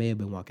it. I may have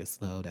been walking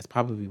slow. That's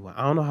probably why.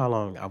 I don't know how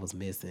long I was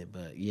missing,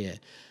 but yeah.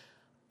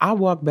 I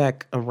walk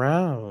back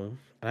around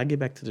and I get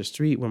back to the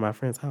street where my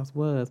friend's house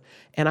was,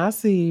 and I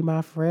see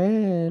my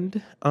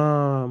friend,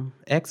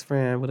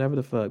 ex-friend, whatever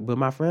the fuck. But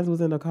my friends was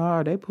in the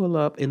car. They pull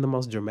up in the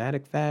most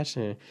dramatic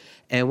fashion,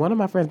 and one of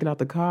my friends get out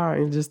the car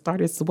and just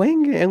started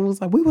swinging and was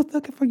like, "We was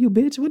looking for you,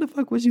 bitch. Where the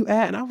fuck was you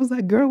at?" And I was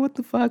like, "Girl, what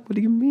the fuck? What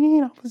do you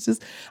mean?"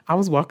 I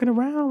was walking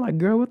around like,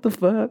 "Girl, what the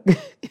fuck?"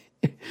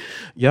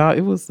 Y'all,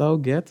 it was so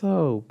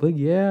ghetto. But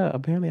yeah,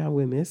 apparently I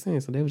went missing.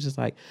 So they was just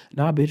like,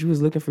 nah, bitch, we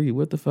was looking for you.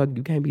 What the fuck?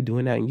 You can't be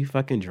doing that and you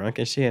fucking drunk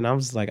and shit. And I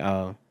was just like,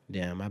 oh,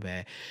 damn, my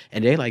bad.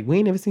 And they like, we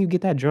ain't never seen you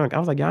get that drunk. I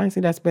was like, y'all ain't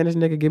seen that Spanish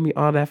nigga give me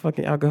all that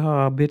fucking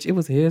alcohol, bitch. It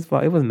was his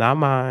fault. It was not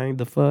mine.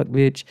 The fuck,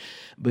 bitch.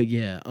 But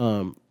yeah,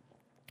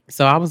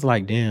 so I was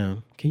like,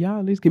 damn, can y'all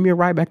at least give me a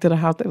ride back to the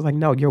house? They was like,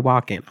 no, you're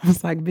walking. I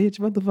was like, bitch,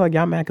 what the fuck?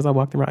 Y'all mad because I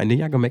walked around and then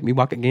y'all gonna make me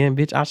walk again?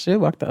 Bitch, I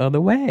should walk the other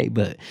way.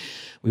 But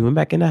we went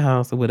back in the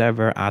house or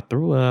whatever. I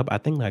threw up, I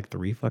think like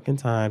 3 fucking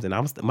times. And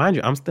I was, mind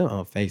you, I'm still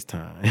on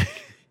FaceTime.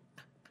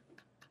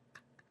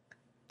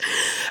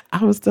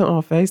 I was still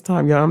on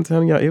FaceTime, y'all. I'm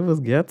telling y'all, it was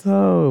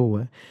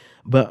ghetto.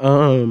 But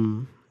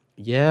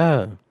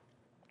yeah.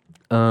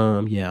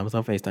 Yeah, I was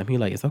on FaceTime. He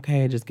like, it's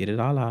okay, just get it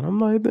all out. I'm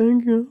like,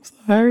 thank you.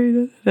 I'm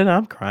sorry. Then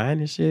I'm crying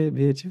and shit,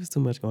 bitch. It was too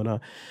much going on.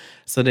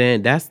 So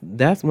then that's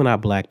when I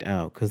blacked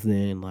out. Cause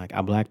then like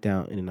I blacked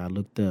out and then I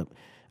looked up.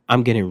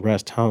 I'm getting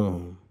rushed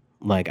home.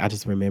 Like I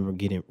just remember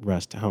getting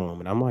rushed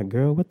home. And I'm like,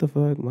 girl, what the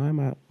fuck? Why am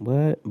I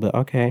what? But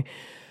okay.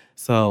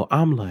 So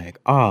I'm like,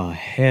 oh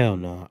hell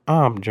no.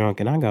 I'm drunk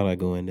and I gotta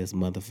go in this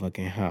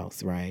motherfucking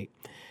house, right?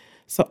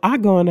 So I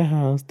go in the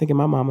house thinking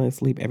my mama is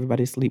asleep,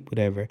 everybody asleep,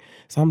 whatever.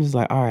 So I'm just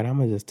like, all right, I'm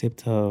gonna just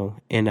tiptoe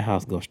in the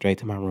house, go straight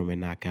to my room and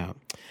knock out.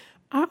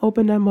 I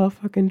opened that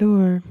motherfucking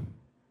door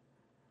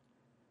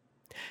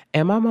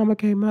and my mama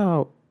came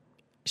out.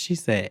 She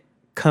said,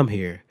 come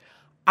here.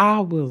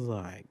 I was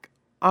like,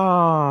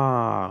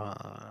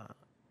 ah,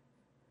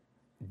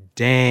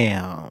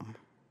 damn.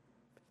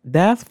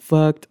 That's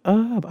fucked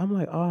up. I'm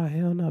like, oh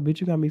hell no, bitch,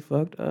 you got me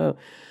fucked up.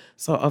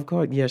 So of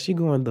course, yeah, she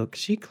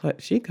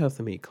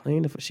cussing me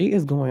clean. She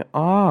is going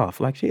off,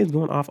 like she is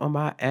going off on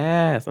my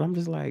ass, and I'm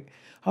just like,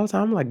 whole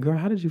time I'm like, girl,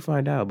 how did you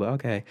find out? But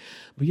okay,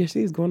 but yeah,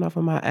 she is going off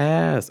on my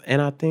ass,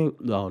 and I think,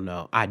 oh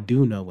no, I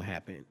do know what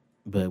happened,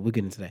 but we'll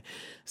get into that.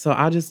 So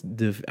I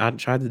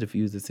tried to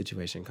diffuse the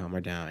situation, calm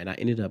her down, and I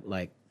ended up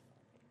like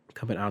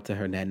coming out to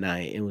her that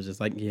night and was just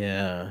like,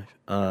 yeah,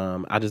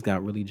 I just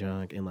got really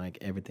drunk and like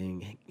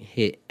everything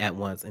hit at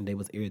once and they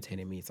was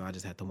irritating me. So I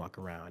just had to walk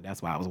around.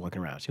 That's why I was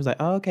walking around. She was like,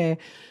 oh, okay.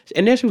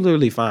 And then she was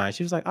literally fine.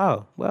 She was like,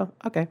 oh, well,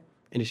 okay.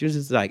 And then she was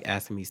just like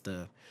asking me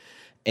stuff.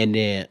 And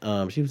then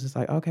she was just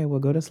like, okay, well,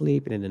 go to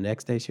sleep. And then the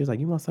next day she was like,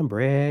 you want some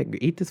bread?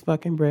 Eat this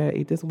fucking bread,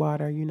 eat this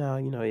water,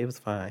 it was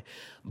fine.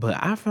 But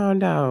I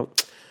found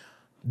out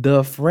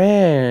the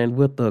friend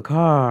with the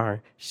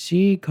car,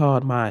 she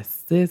called my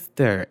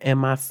sister, and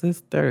my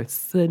sister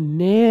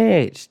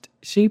snitched.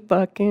 She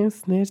fucking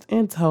snitched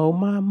and told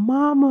my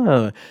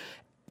mama.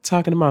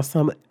 Talking about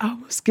something. I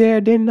was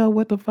scared, didn't know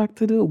what the fuck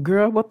to do.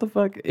 Girl, what the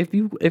fuck? If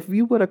you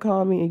would have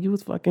called me and you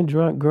was fucking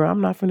drunk, girl,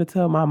 I'm not finna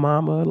tell my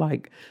mama.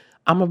 Like,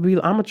 I'm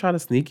gonna try to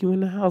sneak you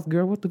in the house,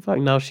 girl. What the fuck?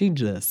 No, she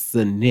just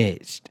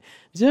snitched.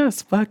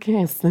 Just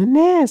fucking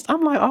snitched.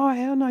 I'm like, oh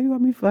hell no, you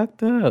got me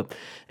fucked up.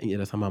 And yeah,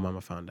 that's how my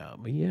mama found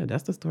out. But yeah,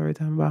 that's the story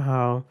time about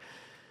how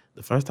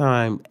the first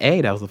time,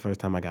 A, that was the first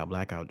time I got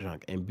blackout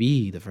drunk. And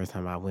B, the first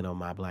time I went on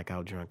my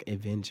blackout drunk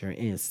adventure.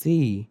 And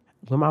C,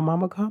 when my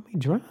mama called me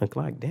drunk.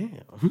 Like,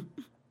 damn.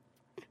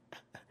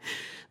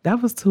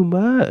 That was too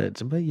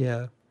much. But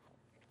yeah.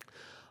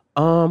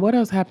 What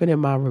else happened in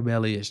my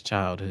rebellious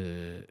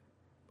childhood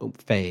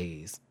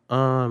phase?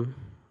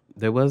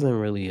 There wasn't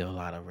really a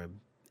lot of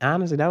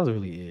honestly, that was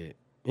really it.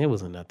 It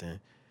wasn't nothing.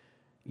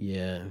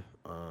 Yeah.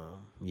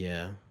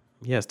 Yeah.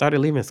 Yeah, started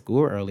leaving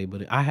school early,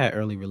 but I had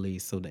early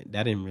release, so that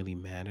didn't really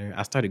matter.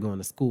 I started going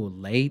to school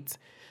late,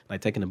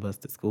 like taking the bus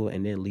to school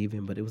and then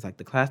leaving, but it was like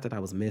the class that I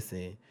was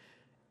missing.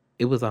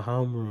 It was a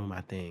homeroom,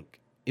 I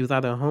think. It was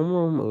either a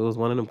homeroom or it was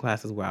one of them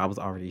classes where I was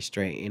already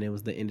straight and it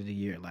was the end of the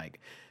year. Like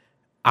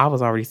I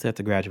was already set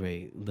to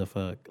graduate. The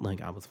fuck,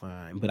 like I was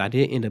fine, but I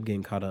did end up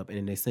getting caught up, and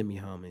then they sent me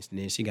home, and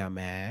then she got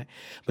mad.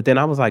 But then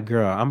I was like,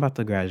 "Girl, I'm about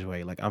to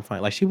graduate. Like I'm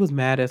fine." Like she was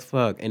mad as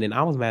fuck, and then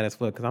I was mad as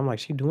fuck because I'm like,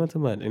 "She doing too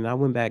much," and I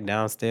went back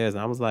downstairs,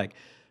 and I was like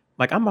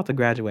I'm about to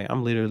graduate.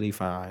 I'm literally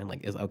fine.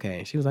 Like it's okay.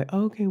 And she was like,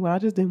 oh, "Okay, well, I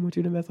just didn't want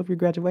you to mess up your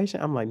graduation."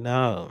 I'm like,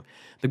 "No,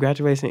 the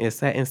graduation is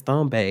set in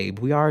stone, babe.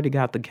 We already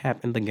got the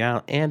cap and the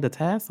gown and the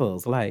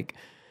tassels. And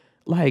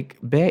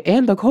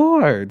the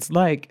chords.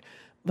 Like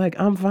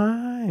I'm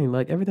fine.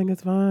 Like everything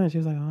is fine." She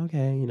was like, "Oh,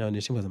 okay," and then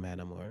she wasn't mad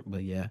no more.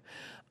 But yeah.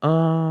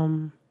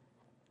 Um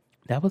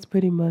that was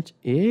pretty much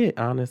it,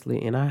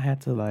 honestly. And I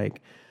had to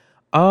like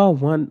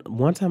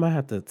one time I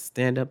had to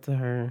stand up to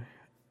her.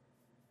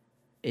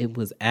 It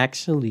was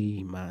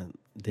actually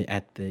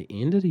at the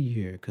end of the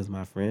year because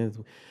my friends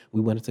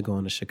we wanted to go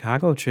on a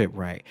Chicago trip,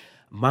 right?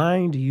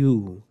 Mind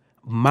you,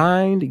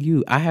 mind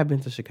you, I have been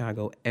to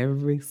Chicago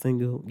every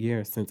single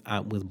year since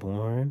I was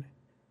born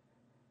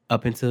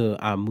up until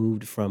I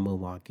moved from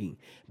Milwaukee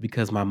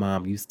because my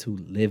mom used to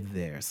live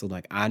there. So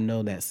like I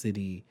know that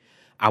city.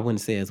 I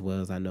wouldn't say as well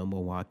as I know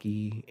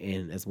Milwaukee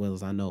and as well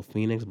as I know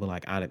Phoenix, but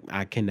like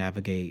I can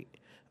navigate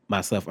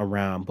myself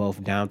around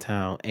both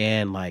downtown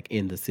and like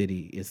in the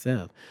city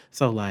itself.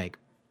 So like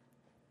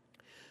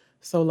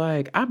so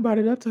I brought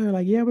it up to her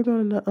like, yeah, we're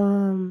going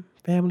on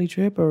a family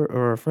trip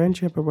or a friend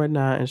trip or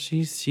whatnot, and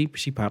she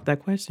popped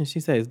that question.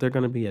 She said, "Is there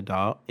gonna be an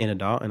adult?"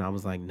 And I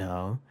was like,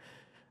 "No."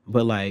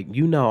 But like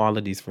all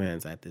of these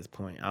friends at this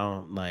point. I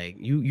don't like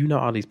you know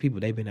all these people.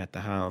 They've been at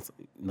the house.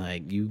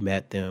 Like you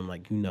met them.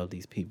 Like you know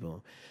these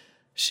people.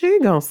 She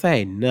gonna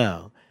say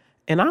no.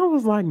 And I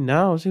was like,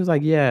 no. She was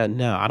like, yeah,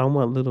 no. I don't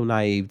want little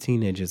naive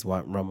teenagers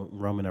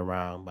roaming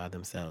around by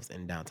themselves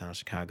in downtown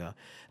Chicago. And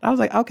I was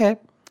like, okay.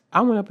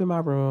 I went up in my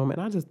room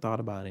and I just thought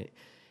about it.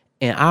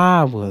 And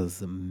I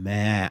was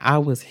mad. I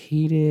was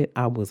heated.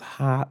 I was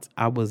hot.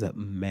 I was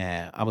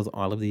mad. I was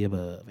all of the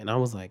above. And I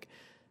was like,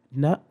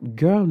 no,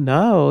 girl,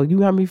 no, you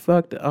got me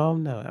fucked. Oh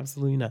no,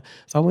 absolutely not.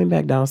 So I went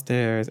back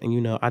downstairs,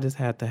 and I just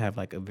had to have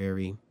like a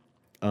very,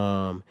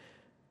 um,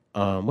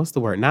 what's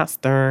the word? Not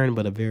stern,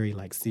 but a very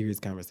like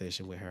serious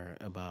conversation with her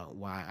about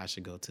why I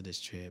should go to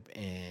this trip.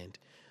 And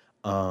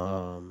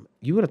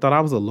you would have thought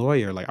I was a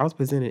lawyer. Like I was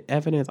presenting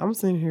evidence. I'm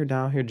sitting here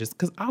down here just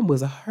because I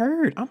was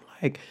hurt. I'm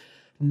like,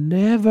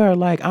 never.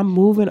 Like I'm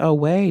moving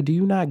away. Do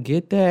you not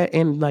get that?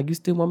 And like you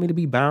still want me to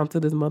be bound to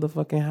this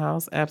motherfucking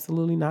house?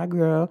 Absolutely not,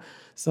 girl.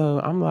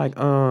 So I'm like,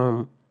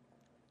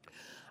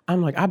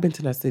 I've been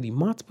to that city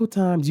multiple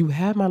times. You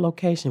have my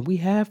location. We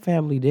have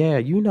family there.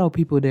 You know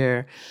people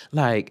there.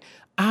 Like,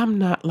 I'm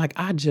not like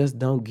I just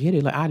don't get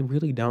it. Like, I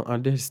really don't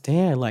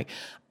understand. Like,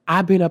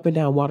 I've been up and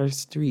down Water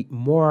Street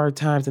more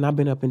times than I've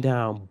been up and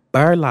down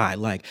Burleigh.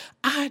 Like,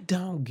 I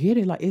don't get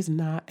it. Like, it's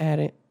not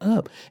adding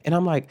up. And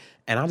I'm like,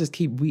 and I just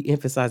keep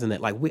re-emphasizing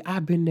that. Like,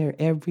 I've been there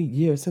every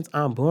year since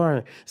I'm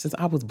born, since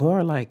I was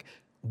born. Like,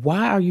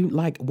 why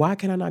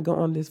can I not go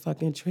on this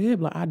fucking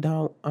trip? Like, I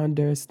don't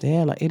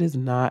understand. Like, it is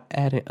not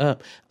adding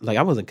up. Like,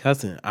 I wasn't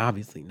cussing,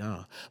 obviously,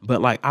 no.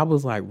 But like I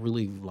was like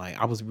really like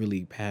I was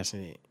really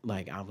passionate.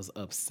 Like I was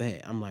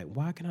upset. I'm like,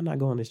 why can I not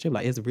go on this trip?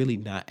 Like it's really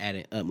not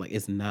adding up. Like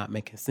it's not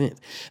making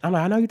sense. I'm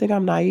like, I know you think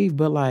I'm naive,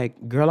 but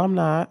like, girl, I'm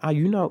not. I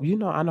know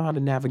how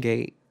to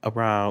navigate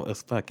around a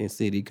fucking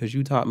city because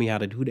you taught me how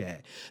to do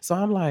that. So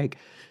I'm like,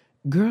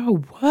 girl,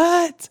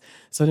 what?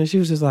 So then she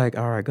was just like,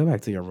 all right, go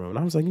back to your room. And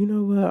I was like, you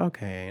know what?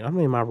 Okay. And I'm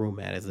in my room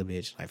mad as a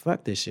bitch. Like,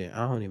 fuck this shit.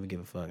 I don't even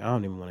give a fuck. I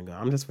don't even want to go.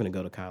 I'm just gonna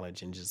go to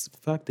college and just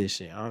fuck this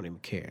shit. I don't even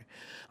care.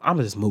 I'm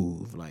gonna just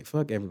move. Like,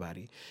 fuck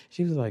everybody.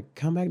 She was like,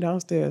 come back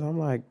downstairs. I'm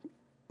like,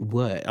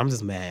 what? I'm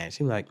just mad.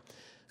 She was like,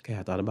 Okay,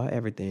 I thought about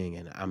everything,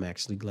 and I'm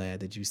actually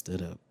glad that you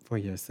stood up for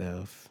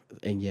yourself.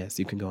 And yes,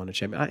 you can go on a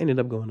trip. I ended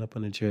up going up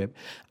on a trip.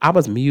 I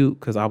was mute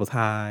because I was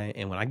high,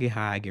 and when I get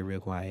high, I get real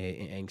quiet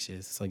and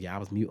anxious. So yeah, I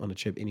was mute on the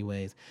trip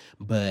anyways.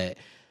 But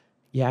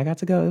yeah, I got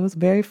to go. It was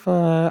very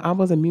fun. I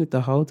wasn't mute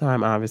the whole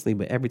time, obviously,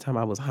 but every time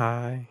I was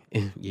high,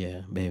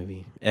 yeah,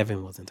 baby,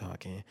 Evan wasn't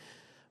talking.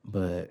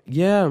 But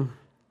yeah,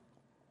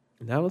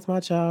 that was my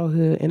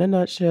childhood in a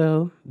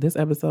nutshell. This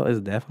episode is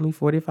definitely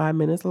 45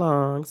 minutes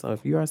long. So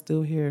if you are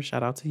still here,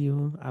 shout out to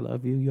you. I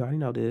love you. You already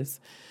know this.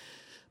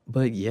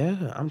 But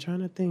yeah, I'm trying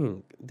to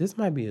think. This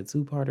might be a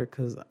two-parter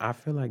because I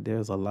feel like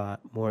there's a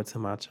lot more to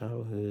my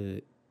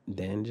childhood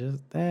than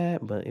just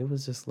that. But it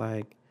was just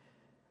like,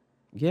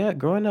 yeah,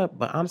 growing up,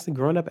 but honestly,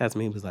 growing up as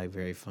me was like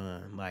very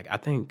fun. Like I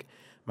think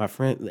my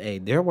friend, hey,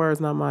 their words,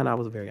 not mine. I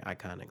was very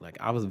iconic. Like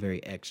I was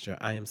very extra.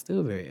 I am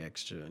still very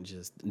extra, and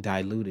just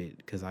diluted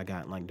because I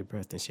got like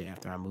depressed and shit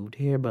after I moved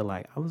here. But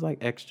like I was like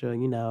extra,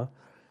 you know.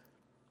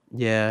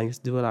 Yeah, I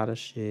used to do a lot of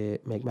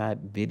shit, make my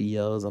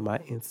videos on my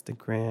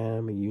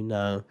Instagram, and you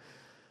know,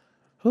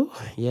 whew,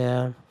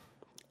 yeah.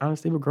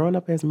 Honestly, but growing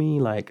up as me,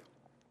 like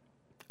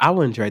I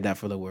wouldn't trade that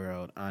for the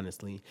world.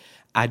 Honestly,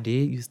 I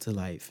did used to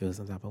like feel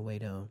some type of way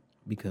though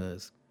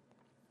because.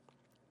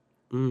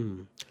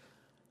 Mm,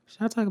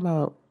 should I talk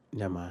about?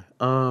 Never mind.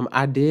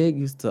 I did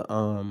used to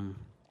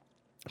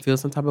feel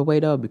some type of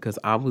way though because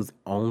I was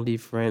only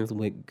friends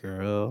with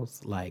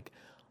girls, like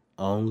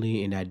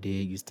only, and that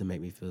did used to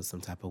make me feel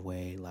some type of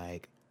way,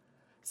 like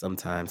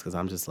sometimes because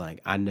I'm just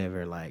like I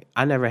never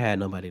had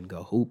nobody to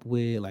go hoop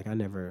with, like I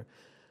never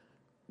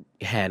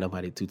had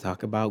nobody to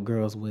talk about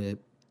girls with,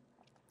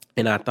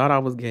 and I thought I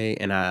was gay,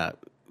 and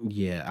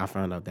yeah, I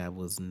found out that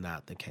was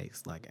not the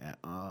case, like at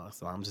all.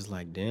 So I'm just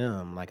like,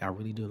 damn, like I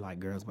really do like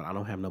girls, but I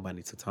don't have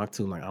nobody to talk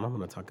to. Like I don't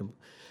want to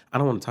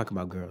talk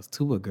about girls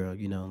to a girl,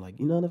 you know, like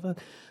you know the fuck.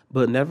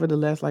 But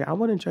nevertheless, like I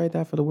wouldn't trade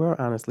that for the world,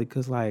 honestly,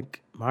 because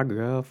like my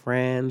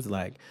girlfriends,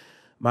 like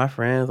my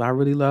friends, I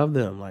really love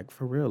them, like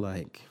for real,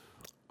 like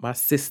my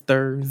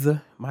sisters,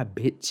 my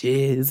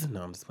bitches.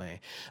 No, I'm just playing.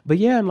 But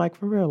yeah, and like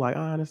for real, like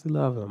I honestly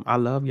love them. I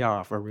love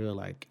y'all for real.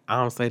 Like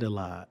I don't say it a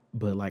lot,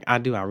 but like I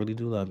do. I really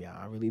do love y'all.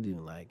 I really do.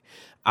 Like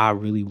I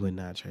really would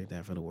not trade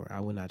that for the world.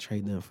 I would not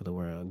trade them for the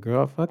world.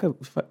 Girl, fuck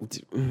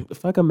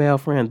a male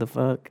friend. The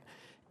fuck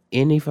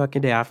any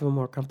fucking day. I feel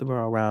more comfortable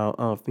around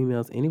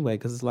females anyway,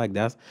 cause it's like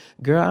that's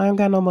girl. I ain't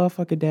got no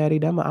motherfucking daddy. I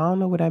don't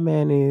know what that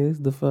man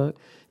is. The fuck,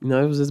 you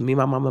know. It was just me,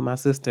 my mom, and my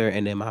sister,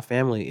 and then my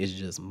family is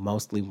just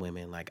mostly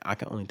women. Like I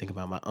can only think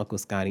about my uncle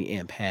Scotty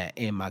and Pat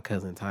and my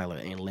cousin Tyler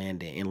and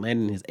Landon. And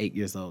Landon is 8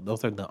 years old.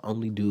 Those are the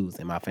only dudes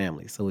in my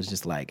family. So it's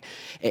just like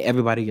and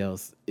everybody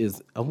else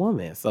is a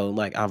woman. So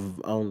like I've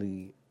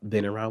only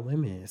been around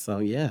women. So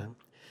yeah,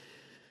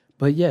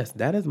 but yes,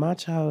 that is my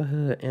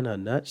childhood in a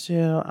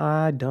nutshell.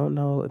 I don't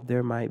know if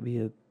there might be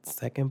a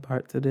second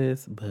part to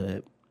this,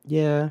 but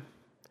yeah,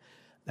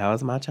 that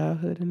was my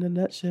childhood in a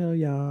nutshell,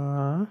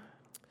 y'all.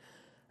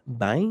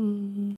 Bye.